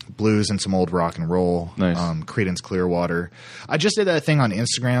and some old rock and roll. Nice. Creedence Clearwater. I just did that thing on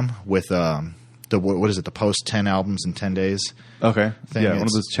Instagram with the post 10 albums in 10 days. Okay. thing. Yeah. One of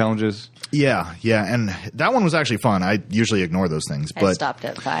It's- those challenges. Yeah, and that one was actually fun. I usually ignore those things, I but stopped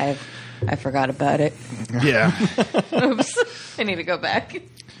at 5. I forgot about it. yeah. Oops. I need to go back.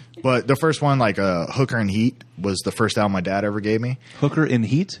 But the first one, like Hooker and Heat, was the first album my dad ever gave me. Hooker in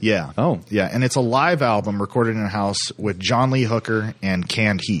Heat. Yeah. Oh. Yeah, and it's a live album recorded in a house with John Lee Hooker and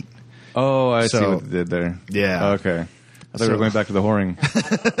Canned Heat. Oh, I see So- what they did there. Yeah. Okay. I thought we were going back to the whoring.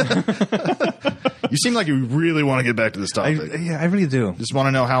 You seem like you really want to get back to this topic. I really do. Just want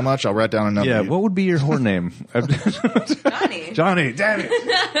to know how much? I'll write down a number. Yeah. What would be your whore name? Johnny. Johnny. Damn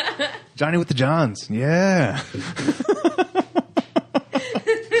it. Johnny with the Johns. Yeah.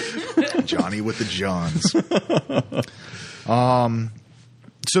 Johnny with the Johns.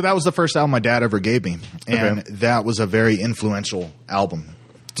 So that was the first album my dad ever gave me, and that was a very influential album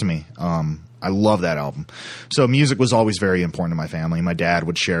to me. I love that album. So music was always very important to my family. My dad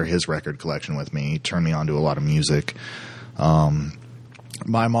would share his record collection with me, turn me on to a lot of music.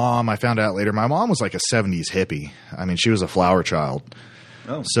 My mom, I found out later, my mom was like a 70s hippie. I mean, she was a flower child.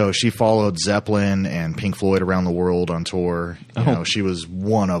 Oh. So she followed Zeppelin and Pink Floyd around the world on tour. You know, she was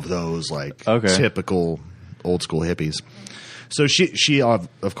one of those like typical old school hippies. So she of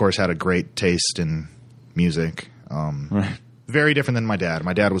course had a great taste in music. Right. Very different than my dad.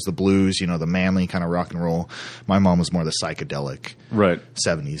 My dad was the blues, you know, the manly kind of rock and roll. My mom was more the psychedelic,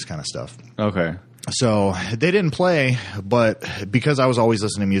 70s kind of stuff. Okay. So they didn't play, but because I was always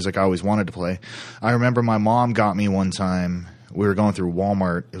listening to music, I always wanted to play. I remember my mom got me one time. We were going through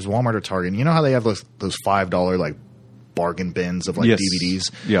Walmart. It was Walmart or Target. And you know how they have those $5 like bargain bins of like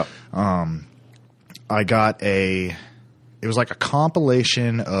DVDs? Yeah. I got it was like a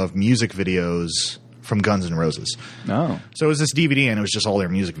compilation of music videos from Guns N' Roses. Oh. So it was this DVD and it was just all their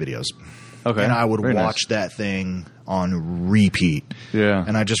music videos. Okay. And I would watch that thing on repeat. Yeah.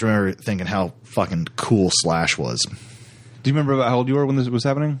 And I just remember thinking how fucking cool Slash was. Do you remember how old you were when this was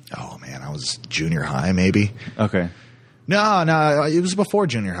happening? Oh, man, I was junior high maybe. Okay. No, it was before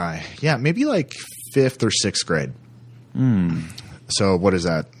junior high. Yeah, maybe like 5th or 6th grade. So what is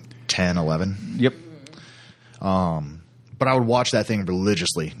that, 10, 11? Yep. But I would watch that thing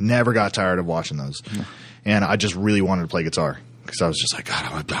religiously. Never got tired of watching those. And I just really wanted to play guitar. Because I was just like,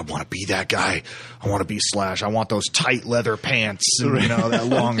 God, I want to be that guy. I want to be Slash. I want those tight leather pants and, you know, that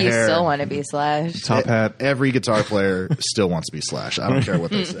long You hair. still want to be Slash. Top hat. Every guitar player still wants to be Slash. I don't care what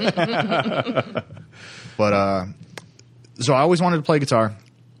they say. But so I always wanted to play guitar.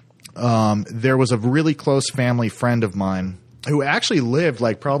 There was a really close family friend of mine who actually lived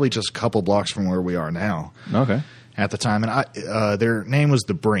like probably just a couple blocks from where we are now. Okay. At the time. And their name was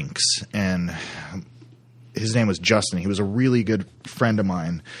the Brinks. And his name was Justin. He was a really good friend of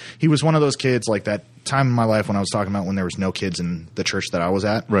mine. He was one of those kids like that time in my life when I was talking about when there was no kids in the church that I was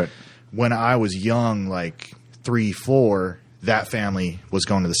at. Right. When I was young, like 3, 4, that family was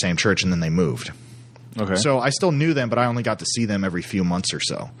going to the same church and then they moved. Okay. So I still knew them, but I only got to see them every few months or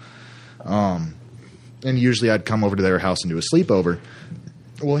so. And usually I'd come over to their house and do a sleepover.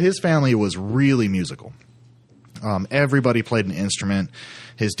 Well, his family was really musical. Everybody played an instrument.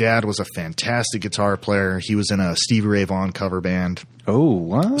 His dad was a fantastic guitar player. He was in a Stevie Ray Vaughan cover band. Oh,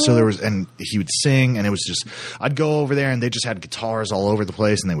 wow. So and he would sing, and it was just, I'd go over there, and they just had guitars all over the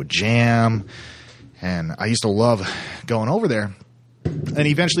place, and they would jam. And I used to love going over there. And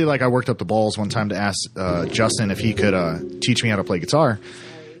eventually, like, I worked up the balls one time to ask Justin if he could teach me how to play guitar.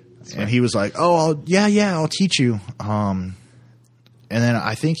 And he was like, "Oh, I'll teach you." And then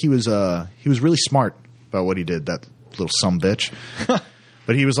I think he was really smart about what he did, that little sumbitch.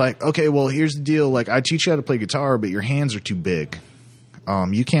 But he was like, "Okay, well, here's the deal. Like, I teach you how to play guitar, but your hands are too big.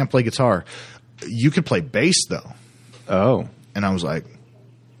 You can't play guitar. You could play bass, though." Oh. And I was like,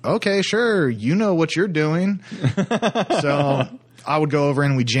 "Okay, sure. You know what you're doing." So I would go over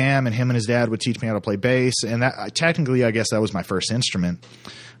and we jam, and him and his dad would teach me how to play bass. And that technically, I guess that was my first instrument.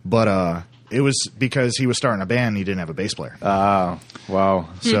 But it was because he was starting a band and he didn't have a bass player. Wow.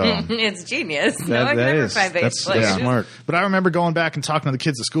 So It's genius. No, I that can never is. find bass That's players. smart. But I remember going back and talking to the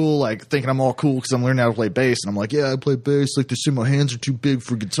kids at school, like thinking I'm all cool because I'm learning how to play bass. And I'm like, "Yeah, I play bass. Like they say my hands are too big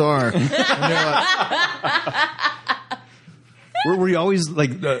for guitar." And they're like, Were you always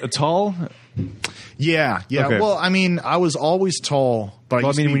like tall? yeah. Okay. Well, I mean, I was always tall, but I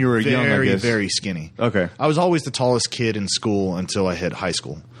used to be when you were very, young, I guess. very skinny. Okay. I was always the tallest kid in school until I hit high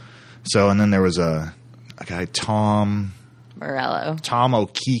school. So, and then there was a guy, Tom Morello.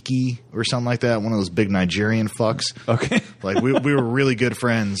 Okiki or something like that, one of those big Nigerian fucks. Okay. Like we were really good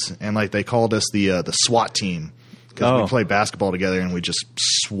friends, and like they called us the SWAT team because we played basketball together and we just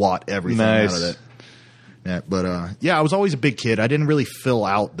SWAT everything out of it. Yeah, but I was always a big kid. I didn't really fill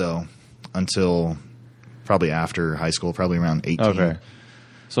out though until probably after high school, probably around 18. Okay.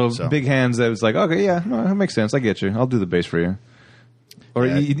 So big hands. That was like, okay, yeah, no, that makes sense. I get you. I'll do the bass for you. Or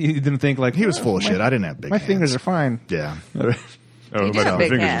Yeah. you didn't think like He was full of shit. I didn't have big My hands. fingers are fine. Yeah. Oh, You do my have big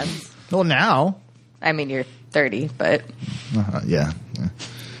fingers. hands. Well, now. I mean, you're 30, but Yeah.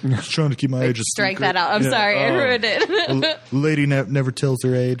 Just trying to keep my age a strike secret. that out. I'm sorry, I ruined it. Lady never tells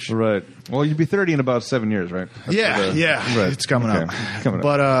her age. Right. Well, you'd be 30 in about 7 years, right? Yeah, Right. it's coming Okay. up. Coming up.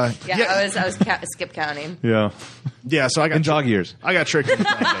 But I was skip counting. Yeah. yeah. So I got In dog years. I got tricked into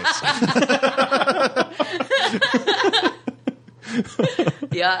playing bass.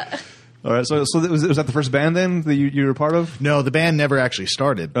 Yeah. All right. So was that the first band then that you were a part of? No, the band never actually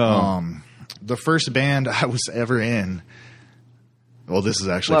started. Oh. The first band I was ever in. Well, this is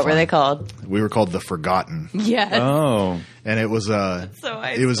actually What fun. were they called? We were called The Forgotten. Yes. Oh. And it was So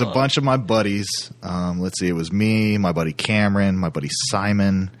it was a bunch of my buddies. Let's see, it was me, my buddy Cameron, my buddy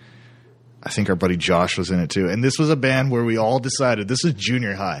Simon. I think our buddy Josh was in it too. And this was a band where we all decided, this is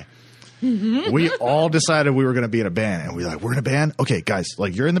junior high. We all decided we were going to be in a band, and we were like, we're in a band? Okay, guys,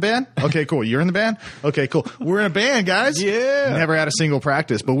 like, you're in the band? Okay, cool. You're in the band? Okay, cool. We're in a band, guys. Yeah. Never had a single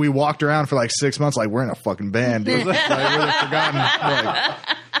practice, but we walked around for like 6 months like, we're in a fucking band, dude. Like, we're the Forgotten. Like,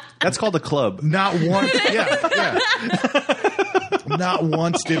 That's called a club. not once. Yeah. Not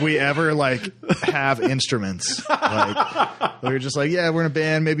once did we ever like have instruments. Like, we were just like, yeah, we're in a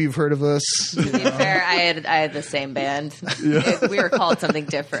band. Maybe you've heard of us. To be fair, I had the same band. We were called something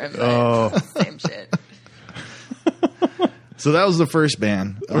different, but same shit. So that was the first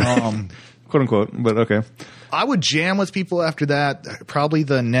band. Quote unquote, but okay. I would jam with people after that. Probably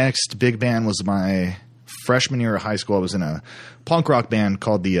the next big band was my freshman year of high school. I was in a punk rock band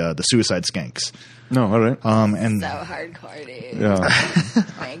called the Suicide Skanks. No, all right. And So hardcore, dude. Yeah. Oh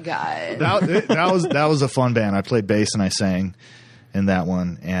my God. that was a fun band. I played bass and I sang in that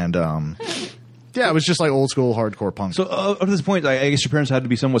one. And yeah, it was just like old school hardcore punk. So up to this point, I guess your parents had to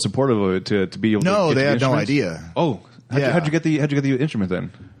be somewhat supportive of it to be able. No, to get they the had no instruments? idea. Oh, Yeah. how'd you get the instrument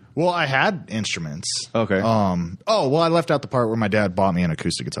then? Well, I had instruments. Okay. Well, I left out the part where my dad bought me an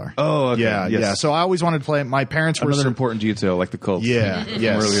acoustic guitar. Oh, okay. Yeah, Yes. yeah. So I always wanted to play. My parents were Another important detail, like the Colts. Yeah, from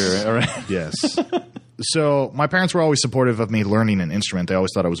yes. earlier. All right. Yes. So my parents were always supportive of me learning an instrument. They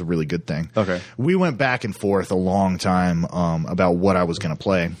always thought it was a really good thing. Okay. We went back and forth a long time about what I was going to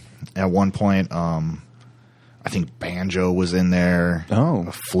play. At one point, I think banjo was in there. Oh.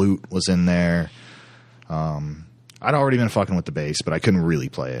 A flute was in there. I'd already been fucking with the bass, but I couldn't really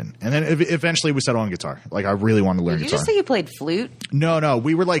play it. And then eventually we settled on guitar. Like, I really wanted to learn Did you guitar. just say you played flute? No.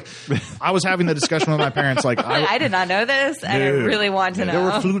 We were like, I was having the discussion with my parents. Like, I did not know this, and I Dude. really want to know. There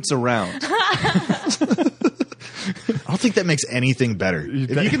were flutes around. I don't think that makes anything better.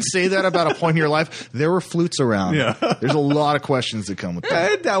 If you can say that about a point in your life, there were flutes around. Yeah. There's a lot of questions that come with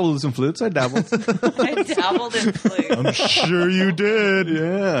that. I dabbled with some flutes. I dabbled. I dabbled in flute. I'm sure you did.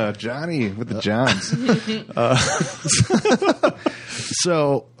 Yeah, Johnny with the Johns.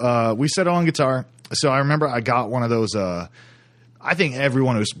 So we settled on guitar. So I remember I got one of those. I think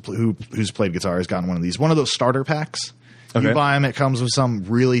everyone who's played guitar has gotten one of these. One of those starter packs. Okay. You buy them. It comes with some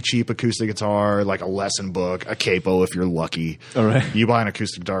really cheap acoustic guitar, like a lesson book, a capo if you're lucky. All right. You buy an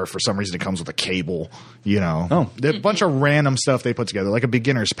acoustic guitar. For some reason, it comes with a cable. You know. Oh. A bunch of random stuff they put together, like a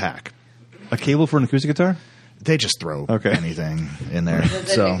beginner's pack. A cable for an acoustic guitar? They just throw Okay. anything in there. Was it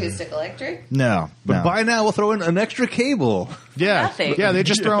So acoustic electric? no, But no. by now, we'll throw in an extra cable. Yeah, Nothing. yeah. They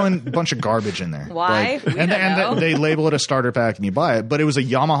just throw in a bunch of garbage in there. Why? We don't know. They label it a starter pack and you buy it. But it was a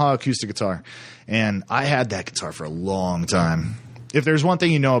Yamaha acoustic guitar, and I had that guitar for a long time. If there's one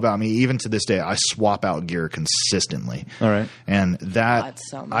thing you know about me, even to this day, I swap out gear consistently. All right. And that God,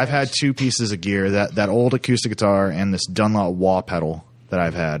 so much. I've had two pieces of gear: that old acoustic guitar and this Dunlop wah pedal that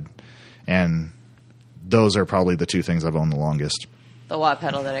I've had, and those are probably the two things I've owned the longest. The wah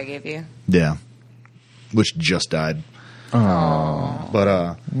pedal that I gave you. Yeah, which just died. Oh,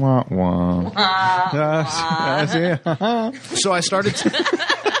 but Wah, wah. so I started.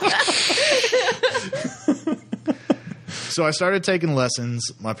 So I started taking lessons.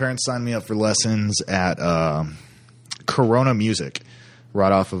 My parents signed me up for lessons at Corona Music,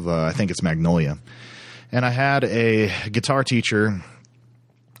 right off of I think it's Magnolia, and I had a guitar teacher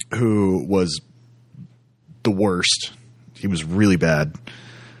who was the worst. He was really bad.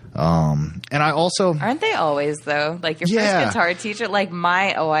 And I also, Aren't they always though? Like your Yeah. first guitar teacher, like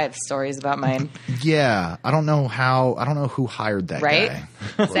I have stories about mine. yeah, I don't know who hired that Right?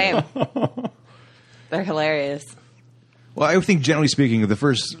 guy. Same. They're hilarious. Well, I think generally speaking, the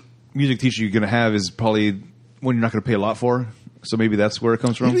first music teacher you're going to have is probably one you're not going to pay a lot for. So maybe that's where it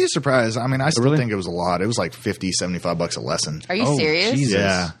comes from. You'd be surprised. I mean, I still Really? think it was a lot. It was like $50, $75 a lesson. Are you Oh, serious? Jesus.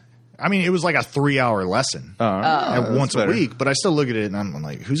 Yeah. I mean, it was like a 3-hour lesson once a better. week, but I still look at it and I'm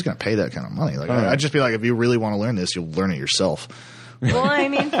like, who's going to pay that kind of money? Like, right. I'd just be like, if you really want to learn this, you'll learn it yourself. Well, I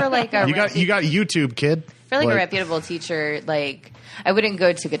mean, for like a You got YouTube, kid. for like a reputable teacher, like I wouldn't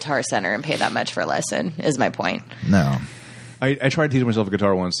go to Guitar Center and pay that much for a lesson. Is my point. No. I tried to teach myself a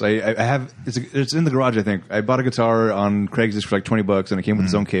guitar once. I have it's in the garage. I think I bought a guitar on Craigslist for like $20, and it came with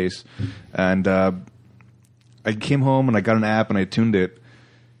its own case. And I came home and I got an app and I tuned it,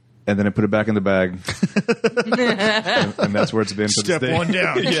 and then I put it back in the bag, and that's where it's been. To Step this day. one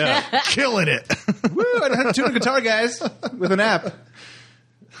down. Yeah, Killing it. woo! I don't have to tune a guitar, guys, with an app.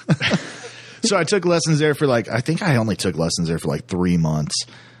 So I took lessons there for I think I only took lessons there for 3 months.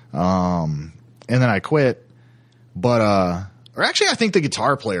 And then I quit. But, or actually I think the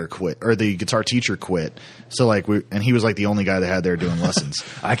guitar player quit, or the guitar teacher quit. So and he was the only guy that had there doing lessons.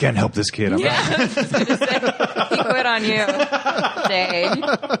 I can't help this kid. Yeah, I was just gonna say, he quit on you. Dang.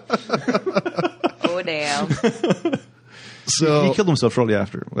 Oh, damn. So he killed himself shortly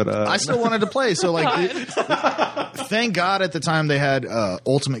after. But I still wanted to play. So thank God at the time they had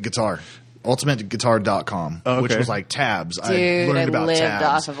Ultimate Guitar. UltimateGuitar.com, which was tabs. Dude, I learned about lived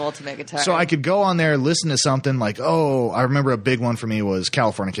tabs. off of Ultimate Guitar. So I could go on there, listen to something I remember a big one for me was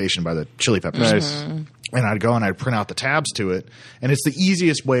Californication by the Chili Peppers. Nice. And I'd go and I'd print out the tabs to it. And it's the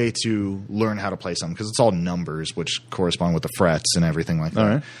easiest way to learn how to play something because it's all numbers, which correspond with the frets and everything like that. All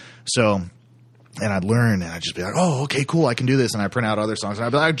right. So... And I'd learn, and I'd just be like, oh, okay, cool, I can do this. And I'd print out other songs. And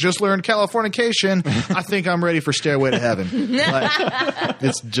I'd be like, I just learned Californication. I think I'm ready for Stairway to Heaven.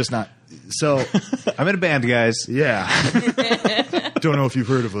 It's just not. So I'm in a band, guys. Yeah. Don't know if you've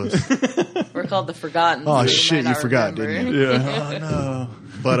heard of us. We're called the Forgotten. Oh, so shit, you forgot, didn't you? Yeah. Oh, no.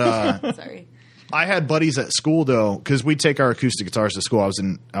 But Sorry. I had buddies at school, though, because we'd take our acoustic guitars to school.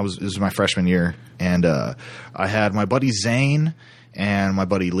 It was my freshman year. And I had my buddy Zane and my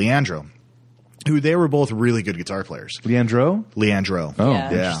buddy Leandro, who they were both really good guitar players. Leandro? Leandro. Oh,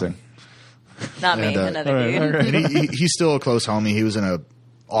 Yeah. interesting. Not me, another dude. And he's still a close homie. He was in a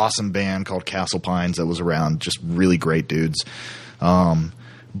awesome band called Castle Pines that was around, just really great dudes.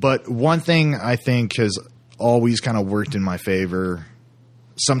 But one thing I think has always kind of worked in my favor,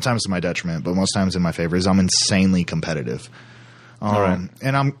 sometimes to my detriment, but most times in my favor, is I'm insanely competitive. All right.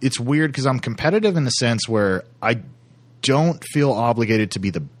 And it's weird because I'm competitive in the sense where I don't feel obligated to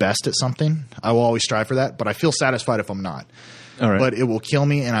be the best at something. I will always strive for that, but I feel satisfied if I'm not. All right. But it will kill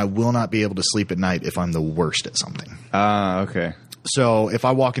me, and I will not be able to sleep at night if I'm the worst at something. Okay. So if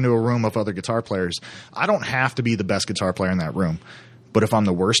I walk into a room of other guitar players, I don't have to be the best guitar player in that room. But if I'm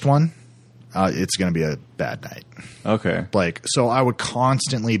the worst one, it's going to be a bad night. Okay. So I would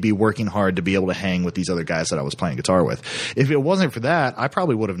constantly be working hard to be able to hang with these other guys that I was playing guitar with. If it wasn't for that, I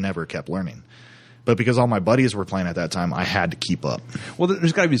probably would have never kept learning. But because all my buddies were playing at that time, I had to keep up. Well,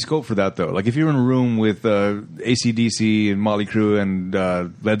 there's got to be scope for that, though. If you're in a room with AC/DC and Motley Crue and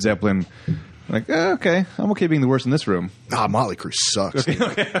Led Zeppelin, okay, I'm okay being the worst in this room. Motley Crue sucks. I was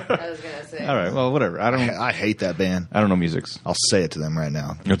going to say. All right, well, whatever. I hate that band. I don't know musics. I'll say it to them right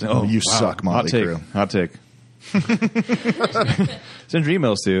now. Oh, you wow. suck, Motley Crue. Hot take. Send your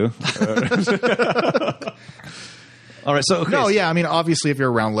emails to. All right, so okay. No, yeah, I mean, obviously, if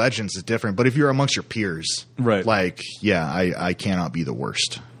you're around legends, it's different. But if you're amongst your peers, right? I cannot be the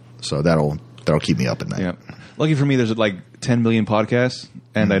worst. So that'll keep me up at night. Yeah. Lucky for me, there's 10 million podcasts,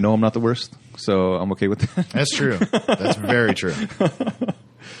 and I know I'm not the worst, so I'm okay with that. That's true. That's very true.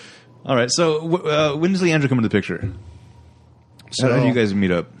 All right, so when does Leandro come into the picture? So how do you guys meet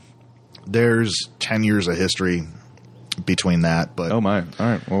up? There's 10 years of history between that, but oh my! All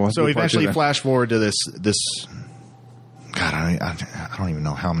right. Well, so eventually, flash forward to this. God, I don't even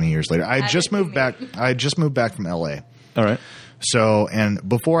know how many years later. I had just moved back from L.A. All right. So, and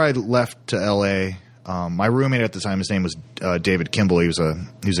before I left to L.A., my roommate at the time, his name was David Kimball. He was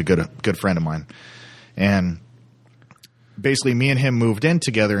a good friend of mine, and basically, me and him moved in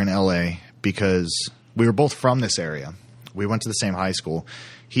together in L.A. because we were both from this area. We went to the same high school.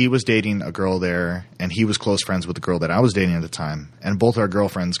 He was dating a girl there, and he was close friends with the girl that I was dating at the time. And both our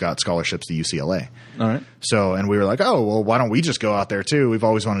girlfriends got scholarships to UCLA. All right. So, and we were like, oh, well, why don't we just go out there too? We've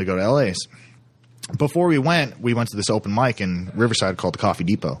always wanted to go to LA. Before we went to this open mic in Riverside called the Coffee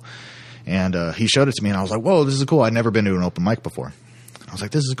Depot. And he showed it to me, and I was like, whoa, this is cool. I'd never been to an open mic before. I was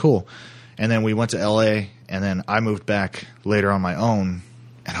like, this is cool. And then we went to LA, and then I moved back later on my own.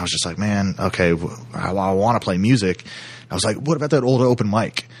 And I was just like, man, okay, I want to play music. I was like, what about that old open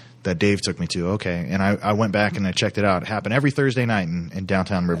mic that Dave took me to? Okay. And I went back and I checked it out. It happened every Thursday night in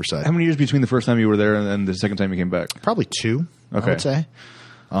downtown Riverside. How many years between the first time you were there and the second time you came back? Probably 2, okay. I would say.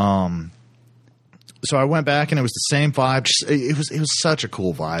 So I went back and it was the same vibe. It was such a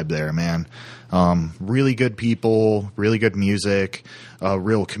cool vibe there, man. Really good people, really good music,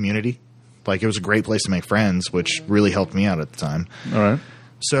 real community. It was a great place to make friends, which really helped me out at the time. All right.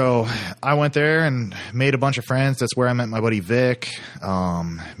 So I went there and made a bunch of friends. That's where I met my buddy Vic.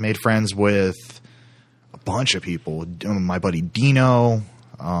 Made friends with a bunch of people. My buddy Dino.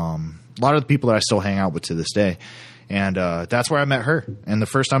 A lot of the people that I still hang out with to this day. And that's where I met her. And the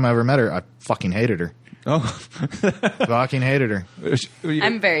first time I ever met her, I fucking hated her. Oh, Fucking hated her.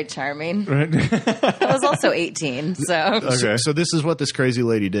 I'm very charming. Right. I was also 18, so. Okay. So this is what this crazy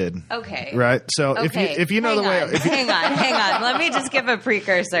lady did. Okay. Right? So Okay. if you know the way... Hang on. Let me just give a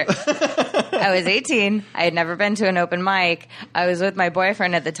precursor. I was 18. I had never been to an open mic. I was with my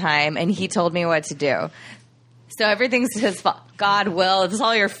boyfriend at the time, and he told me what to do. So everything's his fault. God, Will, it's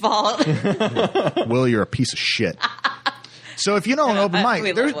all your fault. Will, you're a piece of shit. So if you know an open We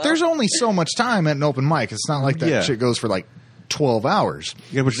mic, love Will. there's only so much time at an open mic. It's not like that Yeah. shit goes for like 12 hours.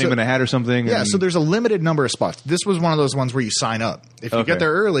 You gotta put your name in a hat or something. Yeah, and- so there's a limited number of spots. This was one of those ones where you sign up. If you Okay. get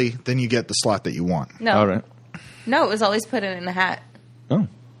there early, then you get the slot that you want. No. All right. No, it was always put in a hat. Oh.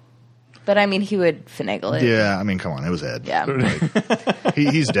 But I mean, he would finagle it. Yeah, I mean, come on, it was Ed. Yeah.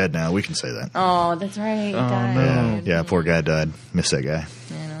 He's dead now. We can say that. Oh, that's right. He died. Yeah, poor guy died. Miss that guy.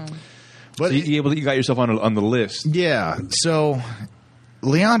 I know. But So you got yourself on the list. yeah, so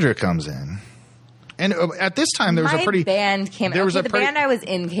Leandra comes in, and at this time there was My a pretty band came in. there was Okay, a the pretty- band I was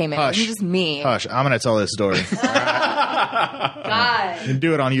in came in. It Hush. wasn't just me. Hush, I'm going to tell this story God. and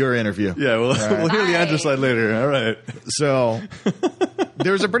do it on your interview. Yeah, we'll hear the Bye. Andrew side later. All right. So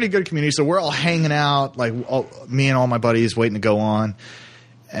there was a pretty good community. So we're all hanging out, like me and all my buddies waiting to go on.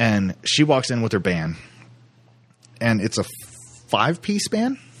 And she walks in with her band. And it's a 5-piece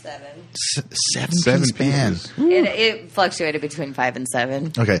band? 7. 7-piece band. pieces. It fluctuated between 5 and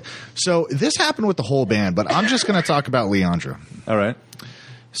 7. Okay. So this happened with the whole band, but I'm just going to talk about Leandra. All right.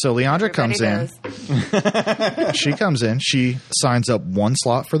 So Leandra Everybody comes in. knows. She comes in. She signs up one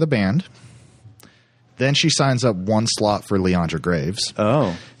slot for the band. Then she signs up one slot for Leandra Graves.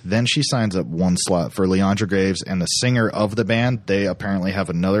 Oh. Then she signs up one slot for Leandra Graves and the singer of the band. They apparently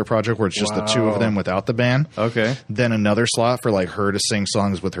have another project where it's just the two of them without the band. Okay. Then another slot for like her to sing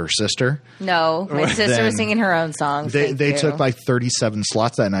songs with her sister. No, my sister Then was singing her own songs. They Thank you. took like 37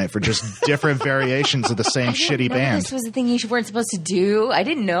 slots that night for just different variations of the same I didn't shitty know band. This was the thing you weren't supposed to do. I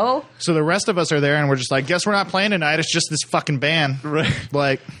didn't know. So the rest of us are there and we're just like, guess we're not playing tonight. It's just this fucking band. Right.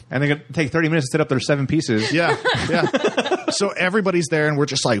 Like, And they're going to take 30 minutes to set up their 7 pieces. yeah, yeah. So everybody's there and we're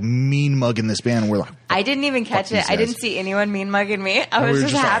just like mean mugging this band. And we're like, I didn't even catch these it. I guys. didn't see anyone mean mugging me. I we was were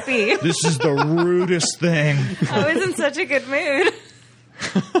just like, happy. this is the rudest thing. I was in such a good mood.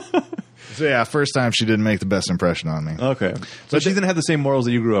 So yeah, first time she didn't make the best impression on me. Okay. So she didn't have the same morals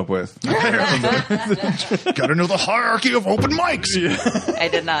that you grew up with. Got to know the hierarchy of open mics. I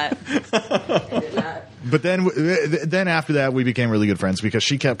did not. I did not. But then after that, we became really good friends because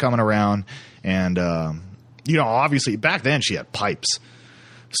she kept coming around, and obviously back then she had pipes.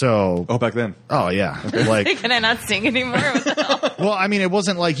 So, Oh, back then. oh yeah, like, Can I not sing anymore? What the hell? well, I mean, it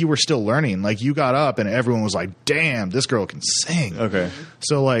wasn't like you were still learning. Like you got up and everyone was like, "Damn, this girl can sing." Okay.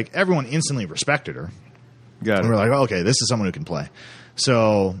 So like everyone instantly respected her. Got And we're it. like, oh, okay, this is someone who can play.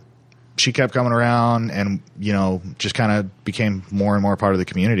 So she kept coming around and, just kind of became more and more part of the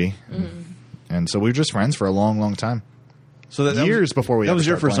community. And so we were just friends for a long, long time. So that years was, before we That ever was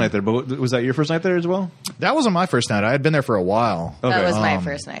your started first night there, but was that your first night there as well? That wasn't my first night. I had been there for a while. Okay. That was my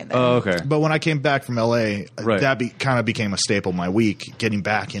first night there. Oh, okay. But when I came back from LA, Right. that kind of became a staple of my week. Getting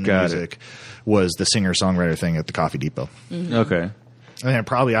back into Got it. music was the singer-songwriter thing at the Coffee Depot. Okay. And then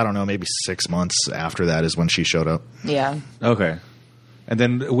probably, I don't know, maybe 6 months after that is when she showed up. Yeah. Okay. And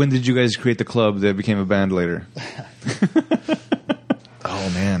then when did you guys create the club that became a band later? Oh,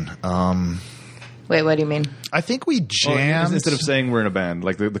 man. Wait, what do you mean? I think we jammed. Instead of saying we're in a band,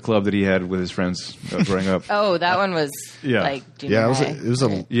 like the club that he had with his friends growing up. Oh, that one was Yeah. like junior Yeah, high. it was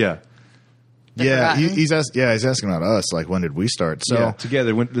a Yeah. yeah. Forgotten. He's asking about us. Like, when did we start? So, Yeah.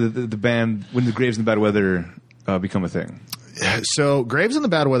 Together, when the band, when the Graves and the Bad Weather become a thing. so Graves in the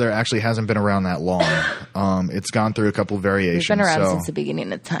Bad Weather actually hasn't been around that long. It's gone through a couple of We've variations. been around so since the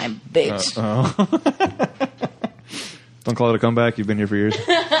beginning of time, bitch. Don't call it a comeback. You've been here for years.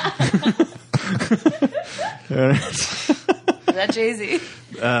 Is that Jay-Z?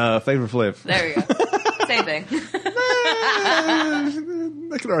 Flavor Flav. There we go. Same thing.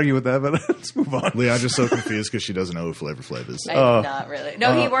 I could argue with that, but let's move on. Leandra's so confused because she doesn't know who Flavor Flav is. I did not really.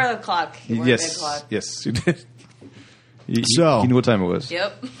 No, he wore the clock. He wore a big Yes. clock. Yes, you did. So- you knew what time it was.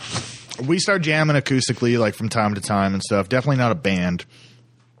 Yep. We start jamming acoustically, like from time to time and stuff. Definitely not a band.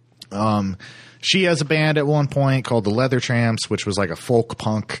 She has a band at one point called the Leather Tramps, which was like a folk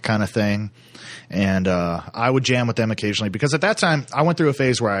punk kind of thing. And I would jam with them occasionally because at that time I went through a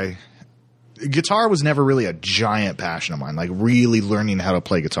phase where guitar was never really a giant passion of mine, like really learning how to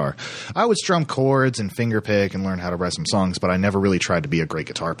play guitar. I would strum chords and finger pick and learn how to write some songs, but I never really tried to be a great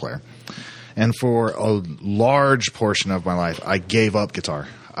guitar player. And for a large portion of my life, I gave up guitar.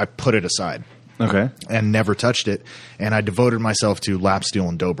 I put it aside. Okay. and never touched it. And I devoted myself to lap steel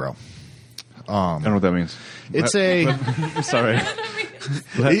and dobro. I don't know what that means. It's a Sorry.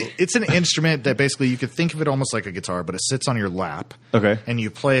 it's an instrument that basically you could think of it almost like a guitar, but it sits on your lap. Okay. And you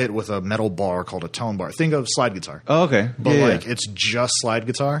play it with a metal bar called a tone bar. Think of slide guitar. Oh, okay. But it's just slide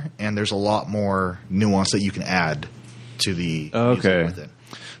guitar, and there's a lot more nuance that you can add to the Okay. music with it.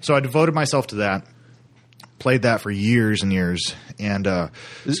 So I devoted myself to that. Played that for years and years, and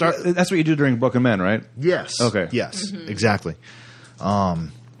That's what you do during Book of Men, right? yes, Okay. yes, exactly.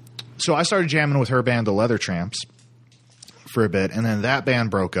 So I started jamming with her band, the Leather Tramps, for a bit, and then that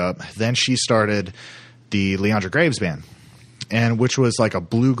band broke up. Then she started the Leandra Graves band, and which was like a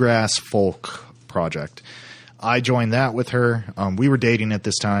bluegrass folk project. I joined that with her. We were dating at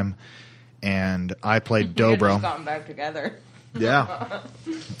this time, and I played Just dobro. gotten back together. Yeah.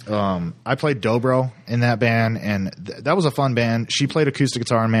 I played dobro in that band, and that was a fun band. She played acoustic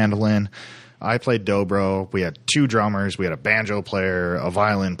guitar and mandolin. I played dobro. We had 2 drummers. We had a banjo player, a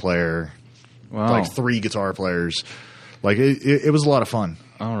violin player, Wow. like 3 guitar players. Like it was a lot of fun.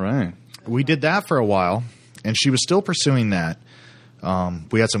 All right. We did that for a while, and she was still pursuing that.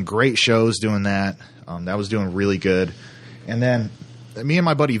 We had some great shows doing that. That was doing really good. And then me and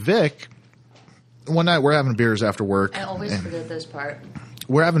my buddy Vic, one night we're having beers after work. I always forget this part.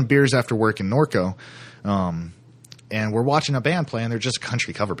 We're having beers after work in Norco, and we're watching a band play, and they're just a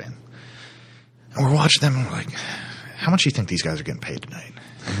country cover band. And we're watching them, and we're like, how much do you think these guys are getting paid tonight?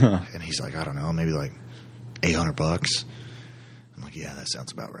 And he's like, I don't know, maybe like $800. I'm like, yeah, that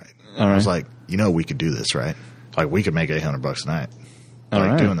sounds about right. I was like, we could do this, right? Like, we could make $800 a night,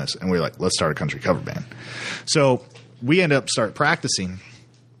 like doing this. And we're like, let's start a country cover band. So we end up start practicing,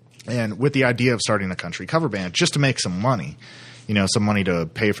 and with the idea of starting a country cover band just to make some money, some money to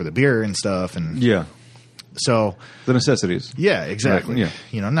pay for the beer and stuff. And Yeah. so The necessities. yeah, exactly. Right,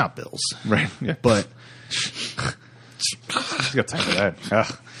 yeah. Not bills, Right. Yeah. but Who's got time for that?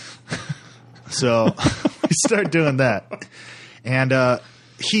 Ugh. so we start doing that, and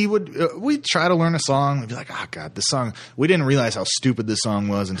we'd try to learn a song. We'd be like, oh God, this song, we didn't realize how stupid this song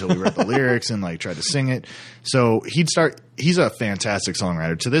was until we read the lyrics and like tried to sing it. So he's a fantastic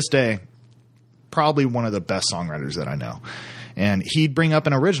songwriter. To this day, probably one of the best songwriters that I know. And he'd bring up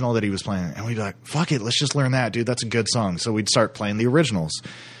an original that he was playing, and we'd be like, fuck it, let's just learn that, dude. That's a good song. So we'd start playing the originals.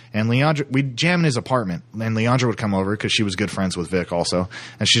 And we'd jam in his apartment, and Leandra would come over because she was good friends with Vic also.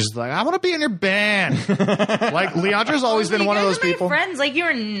 And she's like, I want to be in your band. Like, Leandra's always been one of those people. Friends, like, you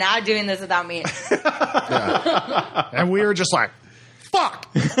are not doing this without me. Yeah. And we were just like, fuck.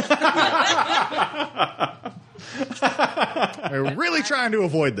 We're really trying to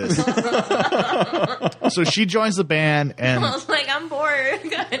avoid this. So she joins the band, and I was like, I'm bored.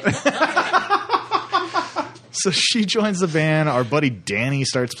 so she joins the band. Our buddy Danny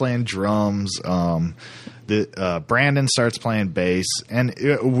starts playing drums. Brandon starts playing bass, and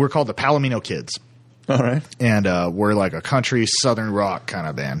we're called the Palomino Kids. All right. And we're like a country southern rock kind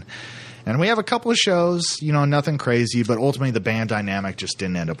of band. And we have a couple of shows, nothing crazy, but ultimately the band dynamic just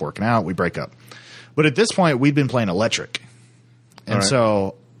didn't end up working out. We break up. But at this point, we'd been playing electric. And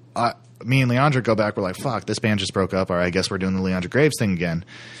so me and Leandra go back. We're like, fuck, this band just broke up. All right, I guess we're doing the Leandra Graves thing again.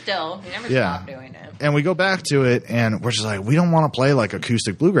 Still, you never stop doing it. And we go back to it, and we're just like, we don't want to play like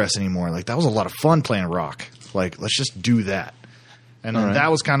acoustic bluegrass anymore. Like, that was a lot of fun playing rock. Like, let's just do that. And then that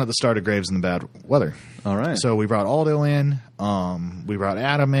was kind of the start of Graves in the Bad Weather. All right. So we brought Aldo in. We brought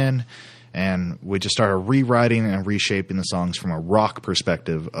Adam in. And we just started rewriting and reshaping the songs from a rock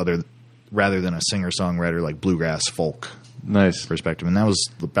perspective rather than a singer-songwriter like bluegrass folk Nice. perspective. And that was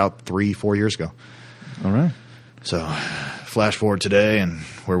about 3-4 years ago. All right. So flash forward today, and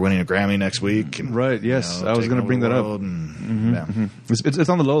we're winning a Grammy next week. And, Right, yes. I was going to bring that up. And, It's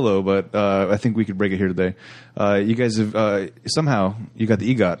on the low low, but I think we could break it here today. You guys have somehow you got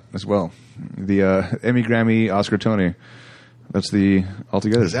the EGOT as well, the Emmy, Grammy, Oscar, Tony. That's the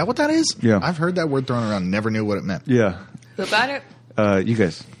altogether. Is that what that is? Yeah. I've heard that word thrown around. Never knew what it meant. Yeah. Who got it? You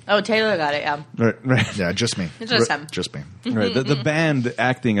guys. Oh, Taylor got it, yeah. Right. Yeah, just me. It's just him. Just me. Right. The band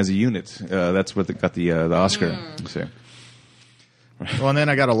acting as a unit. That's what got the Oscar. So. Well, and then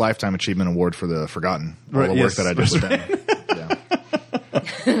I got a Lifetime Achievement Award for the Forgotten. All Right, the work yes, that I did with them.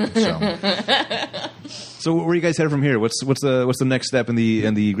 Yeah. So where are you guys headed from here? What's the next step in the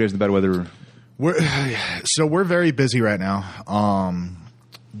Graves in the Bad Weather? We're very busy right now.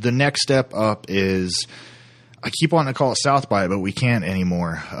 The next step up is, I keep wanting to call it South by, but we can't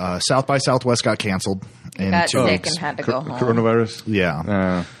anymore. South by Southwest got canceled in Got 2 sick weeks. and had to go home. Coronavirus.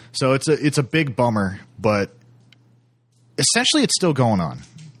 Yeah. So it's a big bummer, but essentially it's still going on.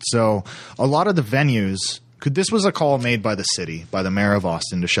 So a lot of the venues this was a call made by the city, by the mayor of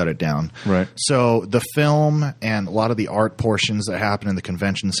Austin, to shut it down. Right. So the film and a lot of the art portions that happen in the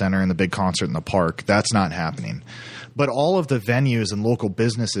convention center and the big concert in the park, that's not happening. But all of the venues and local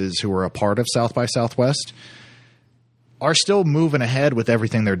businesses who are a part of South by Southwest are still moving ahead with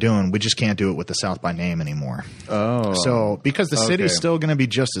everything they're doing. We just can't do it with the South by name anymore. Oh. So because the city's still going to be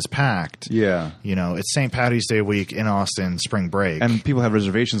just as packed. Yeah. You know, it's St. Patty's Day week in Austin, spring break. And people have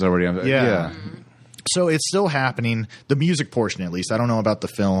reservations already. Yeah. So it's still happening, the music portion at least. I don't know about the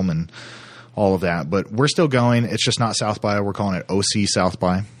film and all of that, but we're still going. It's just not South by. We're calling it OC South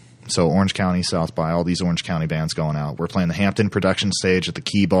by. So Orange County, South by, all these Orange County bands going out. We're playing the Hampton production stage at the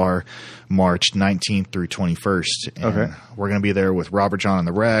Key Bar March 19th through 21st. And Okay. we're going to be there with Robert John and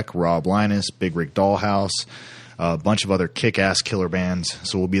the Wreck, Rob Linus, Big Rig Dollhouse, a bunch of other kick-ass killer bands.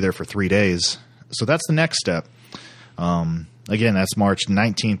 So we'll be there for 3 days. So that's the next step. Again, that's March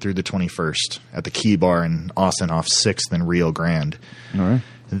 19th through the 21st at the Key Bar in Austin off 6th and Rio Grande. All right.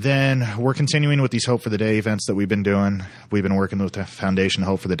 Then we're continuing with these Hope for the Day events that we've been doing. We've been working with the Foundation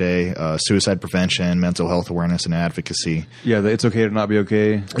Hope for the Day, suicide prevention, mental health awareness, and advocacy. Yeah, it's okay to not be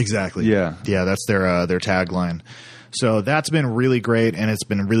okay. Exactly. Yeah. Yeah, that's their tagline. So that's been really great, and it's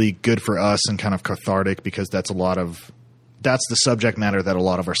been really good for us and kind of cathartic because that's the subject matter that a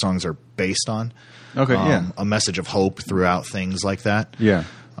lot of our songs are based on. Okay, yeah. A message of hope throughout things like that. Yeah.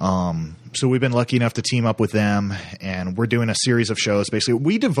 So we've been lucky enough to team up with them, and we're doing a series of shows. Basically,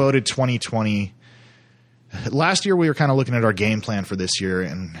 we devoted 2020 – last year we were kind of looking at our game plan for this year,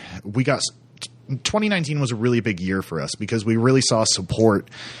 and 2019 was a really big year for us because we really saw support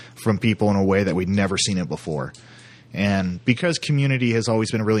from people in a way that we'd never seen it before. And because community has always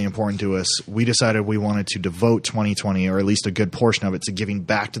been really important to us, we decided we wanted to devote 2020, or at least a good portion of it, to giving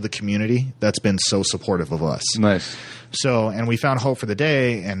back to the community that's been so supportive of us. Nice. So, and we found Hope for the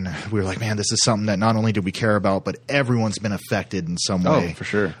Day, and we were like, man, this is something that not only do we care about, but everyone's been affected in some way. Oh, for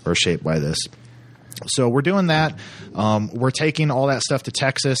sure. Or shaped by this. So we're doing that. We're taking all that stuff to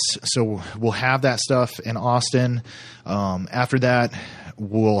Texas. So we'll have that stuff in Austin. After that,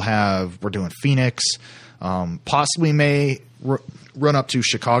 we're doing Phoenix. Possibly may run up to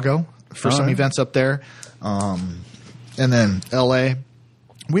Chicago for some events up there. And then LA.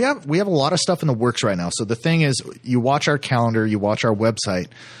 We have a lot of stuff in the works right now. So the thing is, you watch our calendar, you watch our website.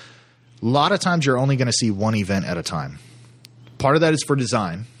 A lot of times you're only going to see one event at a time. Part of that is for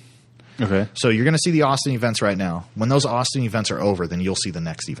design. Okay. So you're going to see the Austin events right now. When those Austin events are over, then you'll see the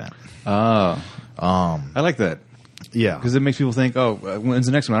next event. Oh. I like that. Yeah. Because it makes people think, oh, when's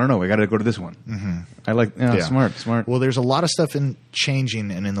the next one? I don't know. I got to go to this one. Mm-hmm. I like, smart. Well, there's a lot of stuff in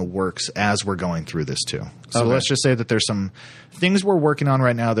changing and in the works as we're going through this too. So Okay. let's just say that there's some things we're working on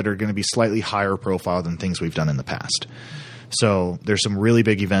right now that are going to be slightly higher profile than things we've done in the past. So there's some really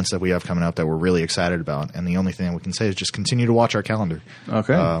big events that we have coming up that we're really excited about. And the only thing we can say is just continue to watch our calendar.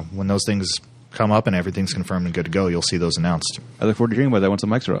 Okay. When those things come up and everything's confirmed and good to go, you'll see those announced. I look forward to hearing about that once the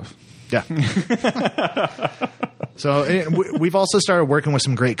mics are off. Yeah. So we've also started working with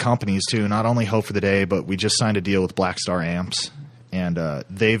some great companies too. Not only Hope for the Day, but we just signed a deal with Black Star Amps, and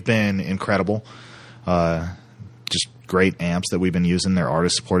they've been incredible. Just great amps that we've been using. Their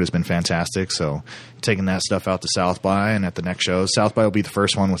artist support has been fantastic. So taking that stuff out to South by, and at the next show, South by will be the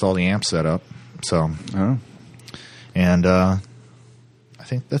first one with all the amps set up. So, and I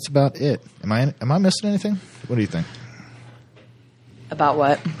think that's about it. Am I missing anything? What do you think? About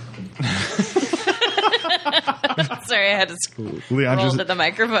what? Sorry, I had to scroll to the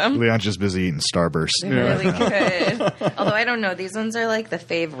microphone. Leon's just busy eating Starburst. Really good. Although I don't know, these ones are like the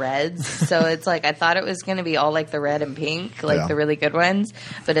fave reds, so it's like I thought it was going to be all like the red and pink, like the really good ones,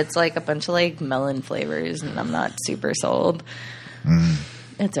 but it's like a bunch of like melon flavors, and I'm not super sold.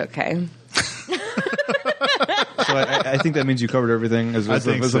 It's okay. So I think that means you covered everything. I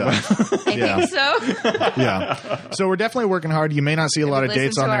think so. I think so. Yeah. So we're definitely working hard. You may not see a lot of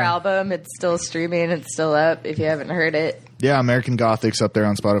dates on Listen to there. our album. It's still streaming. It's still up if you haven't heard it. Yeah, American Gothic's up there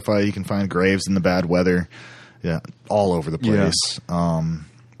on Spotify. You can find Graves in the Bad Weather. Yeah, all over the place. Yeah.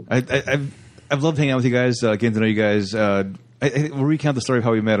 I've loved hanging out with you guys, getting to know you guys. We'll recount the story of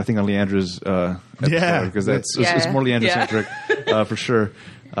how we met, I think, on Leandra's episode, because it's more Leandra-centric, for sure.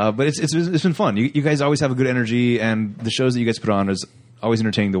 But it's been fun. You guys always have a good energy, and the shows that you guys put on is always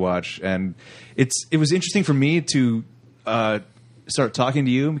entertaining to watch. And it was interesting for me to start talking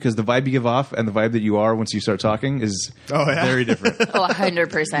to you, because the vibe you give off and the vibe that you are once you start talking is very different.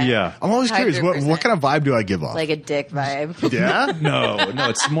 100%. Yeah. I'm always curious. What 100%. kind of vibe do I give off? Like a dick vibe. Yeah. No,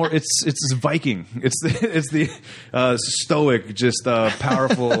 it's more. It's Viking. It's the stoic, just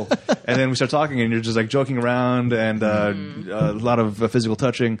powerful. And then we start talking, and you're just like joking around, and a lot of physical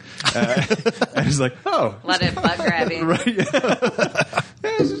touching. And it's like, oh, A lot of butt grabbing. right. Yeah.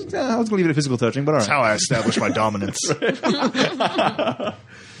 I was going to leave it at physical touching, but all right. That's how I establish my dominance.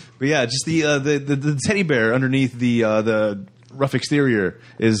 But yeah, just the teddy bear underneath the rough exterior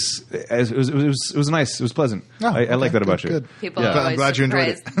it was nice. It was pleasant. I like that about you. Good. People Yeah. are always I'm glad you enjoyed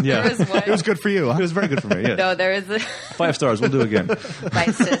it. surprised. Yeah. There was one, It was good for you. Huh? It was very good for me. Yeah. No, there was 5 stars. We'll do it again. my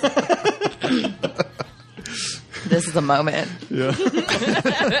sister. This is a moment.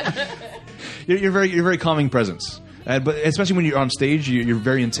 You're very calming presence, but especially when you're on stage, you're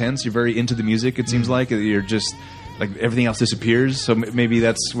very intense. You're very into the music. It seems like you're just like everything else disappears. So maybe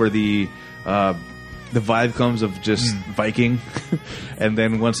that's where the vibe comes of just Viking, and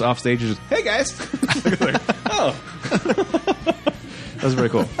then once off stage, you're just, hey guys, like, oh, that was very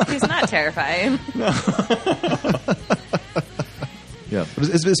cool. He's not terrifying. Yeah, but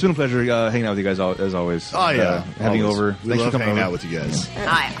it's been a pleasure hanging out with you guys as always. Oh yeah, having you Always. over. We Thanks love for coming hanging over. out with you guys.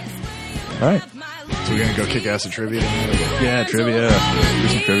 Hi. All right. So we're gonna go kick ass at trivia. Yeah, trivia. Do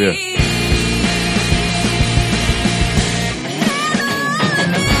some trivia.